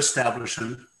better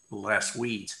establishment, less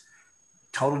weeds.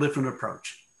 Total different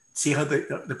approach. See how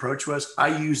the approach was?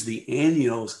 I use the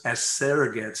annuals as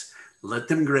surrogates, let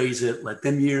them graze it, let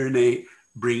them urinate,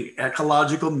 bring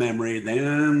ecological memory,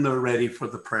 then they're ready for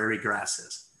the prairie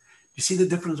grasses. You see the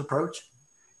different approach?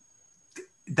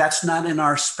 That's not in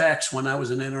our specs when I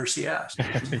was in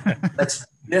NRCS. Let's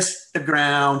disc the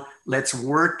ground, let's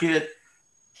work it.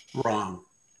 Wrong.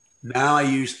 Now I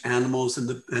use animals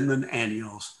and then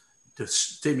annuals to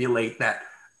stimulate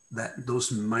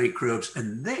those microbes,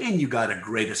 and then you got a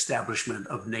great establishment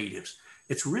of natives.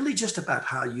 It's really just about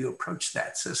how you approach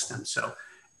that system. So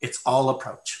it's all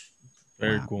approach.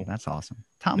 Very cool. That's awesome.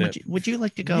 Tom, would you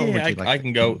like to go? Yeah, I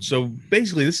can go. So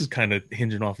basically, this is kind of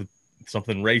hinging off of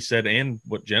something Ray said and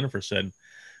what Jennifer said.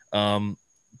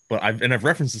 But I've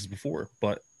referenced this before,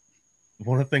 but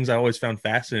one of the things I always found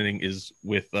fascinating is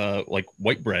with like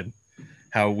white bread,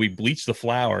 how we bleach the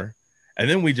flour. And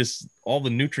then we just, all the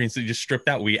nutrients that you just stripped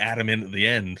out, we add them in at the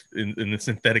end in the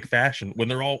synthetic fashion when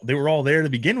they were all there to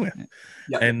begin with.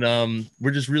 Yep. And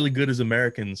we're just really good as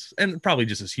Americans and probably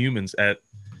just as humans at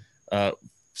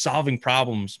solving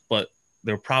problems, but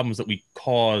they're problems that we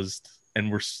caused.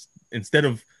 And instead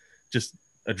of just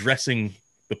addressing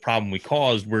the problem we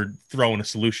caused, we're throwing a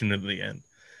solution at the end.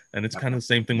 And it's kind of the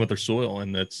same thing with our soil.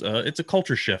 And it's a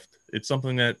culture shift. It's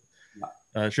something that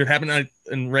should happen.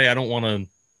 And Ray, I don't want to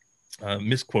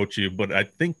misquote you, but I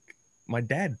think my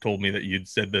dad told me that you'd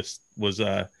said this was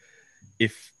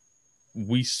if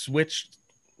we switched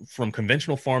from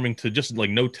conventional farming to just like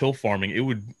no-till farming, it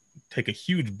would take a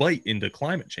huge bite into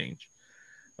climate change.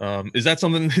 Is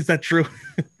that true?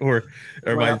 or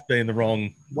am I saying the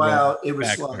wrong? Well, it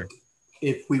was like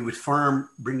if we would farm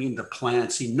bringing the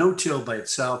plants, see, no-till by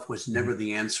itself was never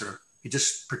the answer. It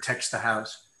just protects the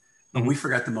house. And we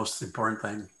forgot the most important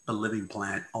thing, a living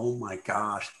plant. Oh my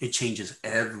gosh, it changes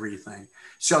everything.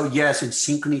 So yes, in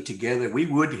synchrony together, we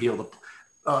would heal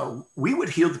we would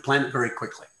heal the planet very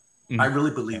quickly. I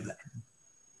really believe that.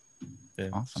 Yeah.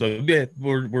 Awesome. So yeah,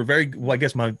 we're very well. I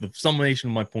guess the summation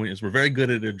of my point is we're very good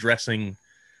at addressing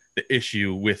the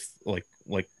issue with like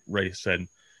Ray said,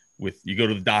 with you go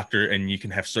to the doctor and you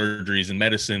can have surgeries and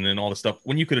medicine and all this stuff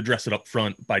when you could address it up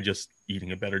front by just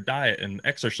eating a better diet and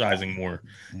exercising more.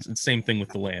 It's the same thing with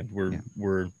the land.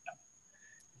 We're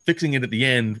fixing it at the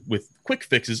end with quick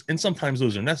fixes, and sometimes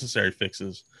those are necessary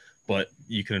fixes, but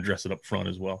you can address it up front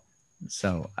as well.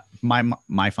 So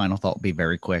my final thought will be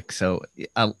very quick. So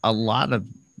a lot of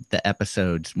the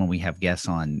episodes when we have guests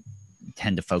on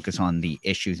tend to focus on the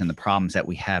issues and the problems that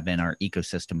we have in our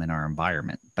ecosystem and our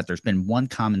environment. But there's been one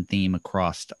common theme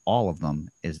across all of them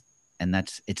and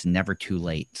that's it's never too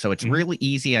late. So it's really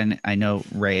easy. And I know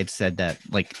Ray had said that,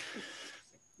 like,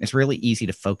 it's really easy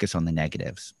to focus on the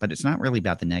negatives, but it's not really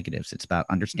about the negatives. It's about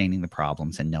understanding the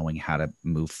problems and knowing how to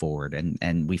move forward.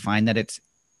 And we find that it's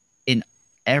in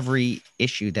every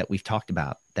issue that we've talked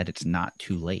about, that it's not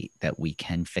too late, that we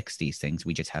can fix these things.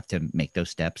 We just have to make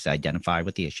those steps, identify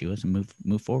what the issue is, and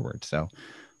move forward. So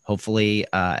hopefully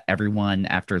everyone,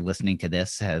 after listening to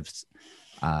this, has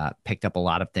picked up a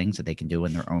lot of things that they can do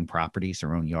in their own properties,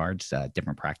 their own yards,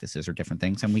 different practices or different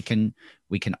things. And we can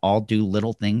all do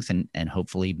little things and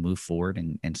hopefully move forward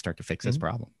and start to fix this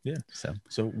problem. Yeah.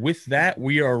 So with that,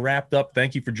 we are wrapped up.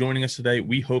 Thank you for joining us today.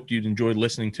 We hope you'd enjoyed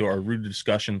listening to our rooted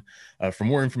discussion. For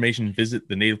more information, visit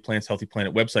the Native Plants Healthy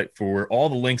Planet website for all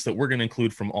the links that we're going to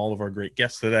include from all of our great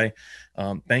guests today.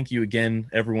 Thank you again,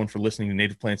 everyone, for listening to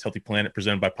Native Plants Healthy Planet,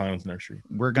 presented by Pinelands Nursery.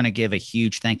 We're going to give a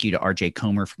huge thank you to RJ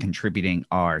Comer for contributing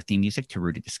our theme music to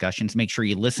Rooted Discussions. Make sure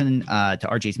you listen to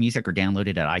RJ's music or download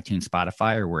it at iTunes,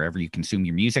 Spotify, or wherever you consume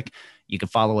your music. You can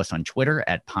follow us on Twitter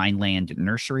at Pineland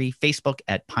Nursery, Facebook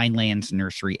at Pinelands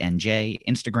Nursery NJ,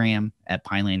 Instagram at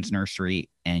Pinelands Nursery,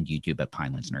 and YouTube at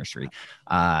Pinelands Nursery.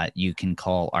 You can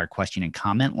call our question and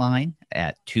comment line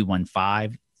at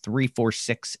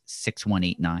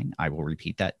 215-346-6189. I will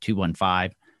repeat that,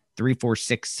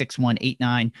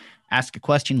 215-346-6189. Ask a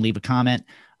question, leave a comment.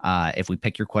 If we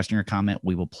pick your question or comment,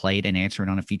 we will play it and answer it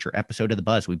on a future episode of The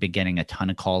Buzz. We've been getting a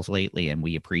ton of calls lately, and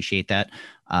we appreciate that.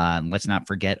 Let's not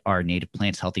forget our Native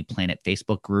Plants Healthy Planet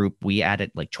Facebook group. We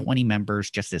added like 20 members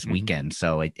just this weekend,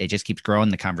 so it just keeps growing.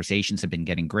 The conversations have been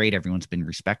getting great. Everyone's been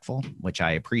respectful, which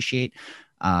I appreciate.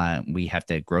 We have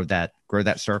to grow that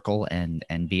circle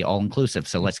and be all inclusive.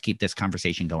 So let's keep this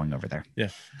conversation going over there. Yeah.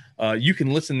 You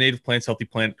can listen to Native Plants Healthy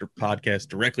Planet podcast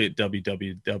directly at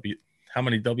www. How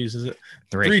many W's is it?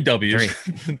 Three W's.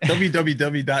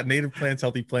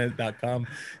 www.nativeplantshealthyplanet.com.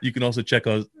 You can also check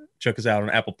us out on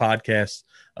Apple Podcasts,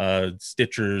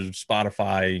 Stitcher,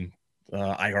 Spotify,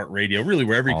 iHeartRadio, really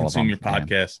wherever you consume your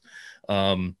podcasts.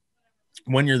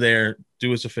 When you're there,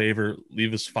 do us a favor,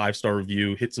 leave us a 5-star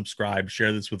review, hit subscribe,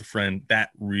 share this with a friend.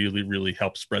 That really, really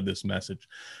helps spread this message.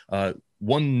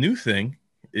 One new thing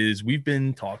is we've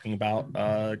been talking about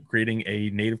creating a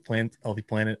Native Plant Healthy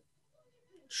Planet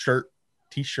shirt,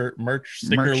 t-shirt, merch,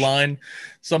 sticker line,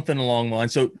 something along the line.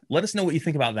 So let us know what you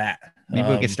think about that. Maybe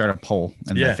we could start a poll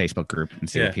in the Facebook group and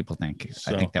see what people think.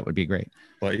 So, I think that would be great.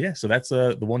 But yeah, so that's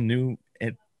the one new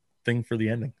thing for the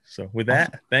ending. So with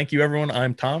that, thank you, everyone.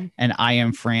 I'm Tom. And I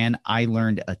am Fran. I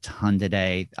learned a ton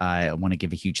today. I want to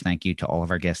give a huge thank you to all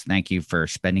of our guests. Thank you for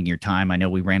spending your time. I know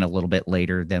we ran a little bit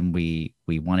later than we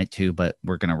wanted to, but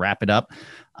we're going to wrap it up.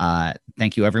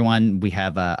 Thank you, everyone. We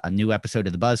have a new episode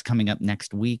of The Buzz coming up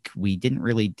next week. We didn't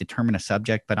really determine a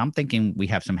subject, but I'm thinking we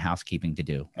have some housekeeping to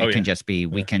do. It can just be,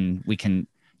 we can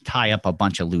tie up a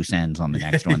bunch of loose ends on the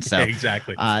next one. So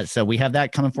exactly. So we have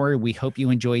that coming for you. We hope you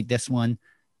enjoyed this one.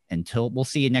 We'll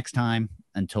see you next time.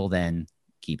 Until then,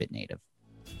 keep it native.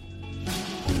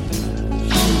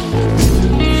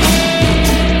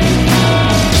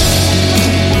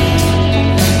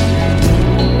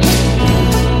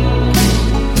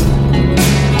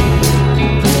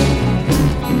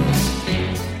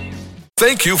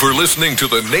 Thank you for listening to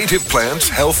the Native Plants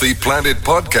Healthy Planet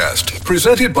podcast,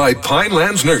 presented by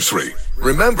Pinelands Nursery.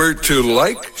 Remember to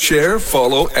like, share,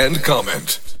 follow, and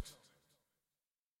comment.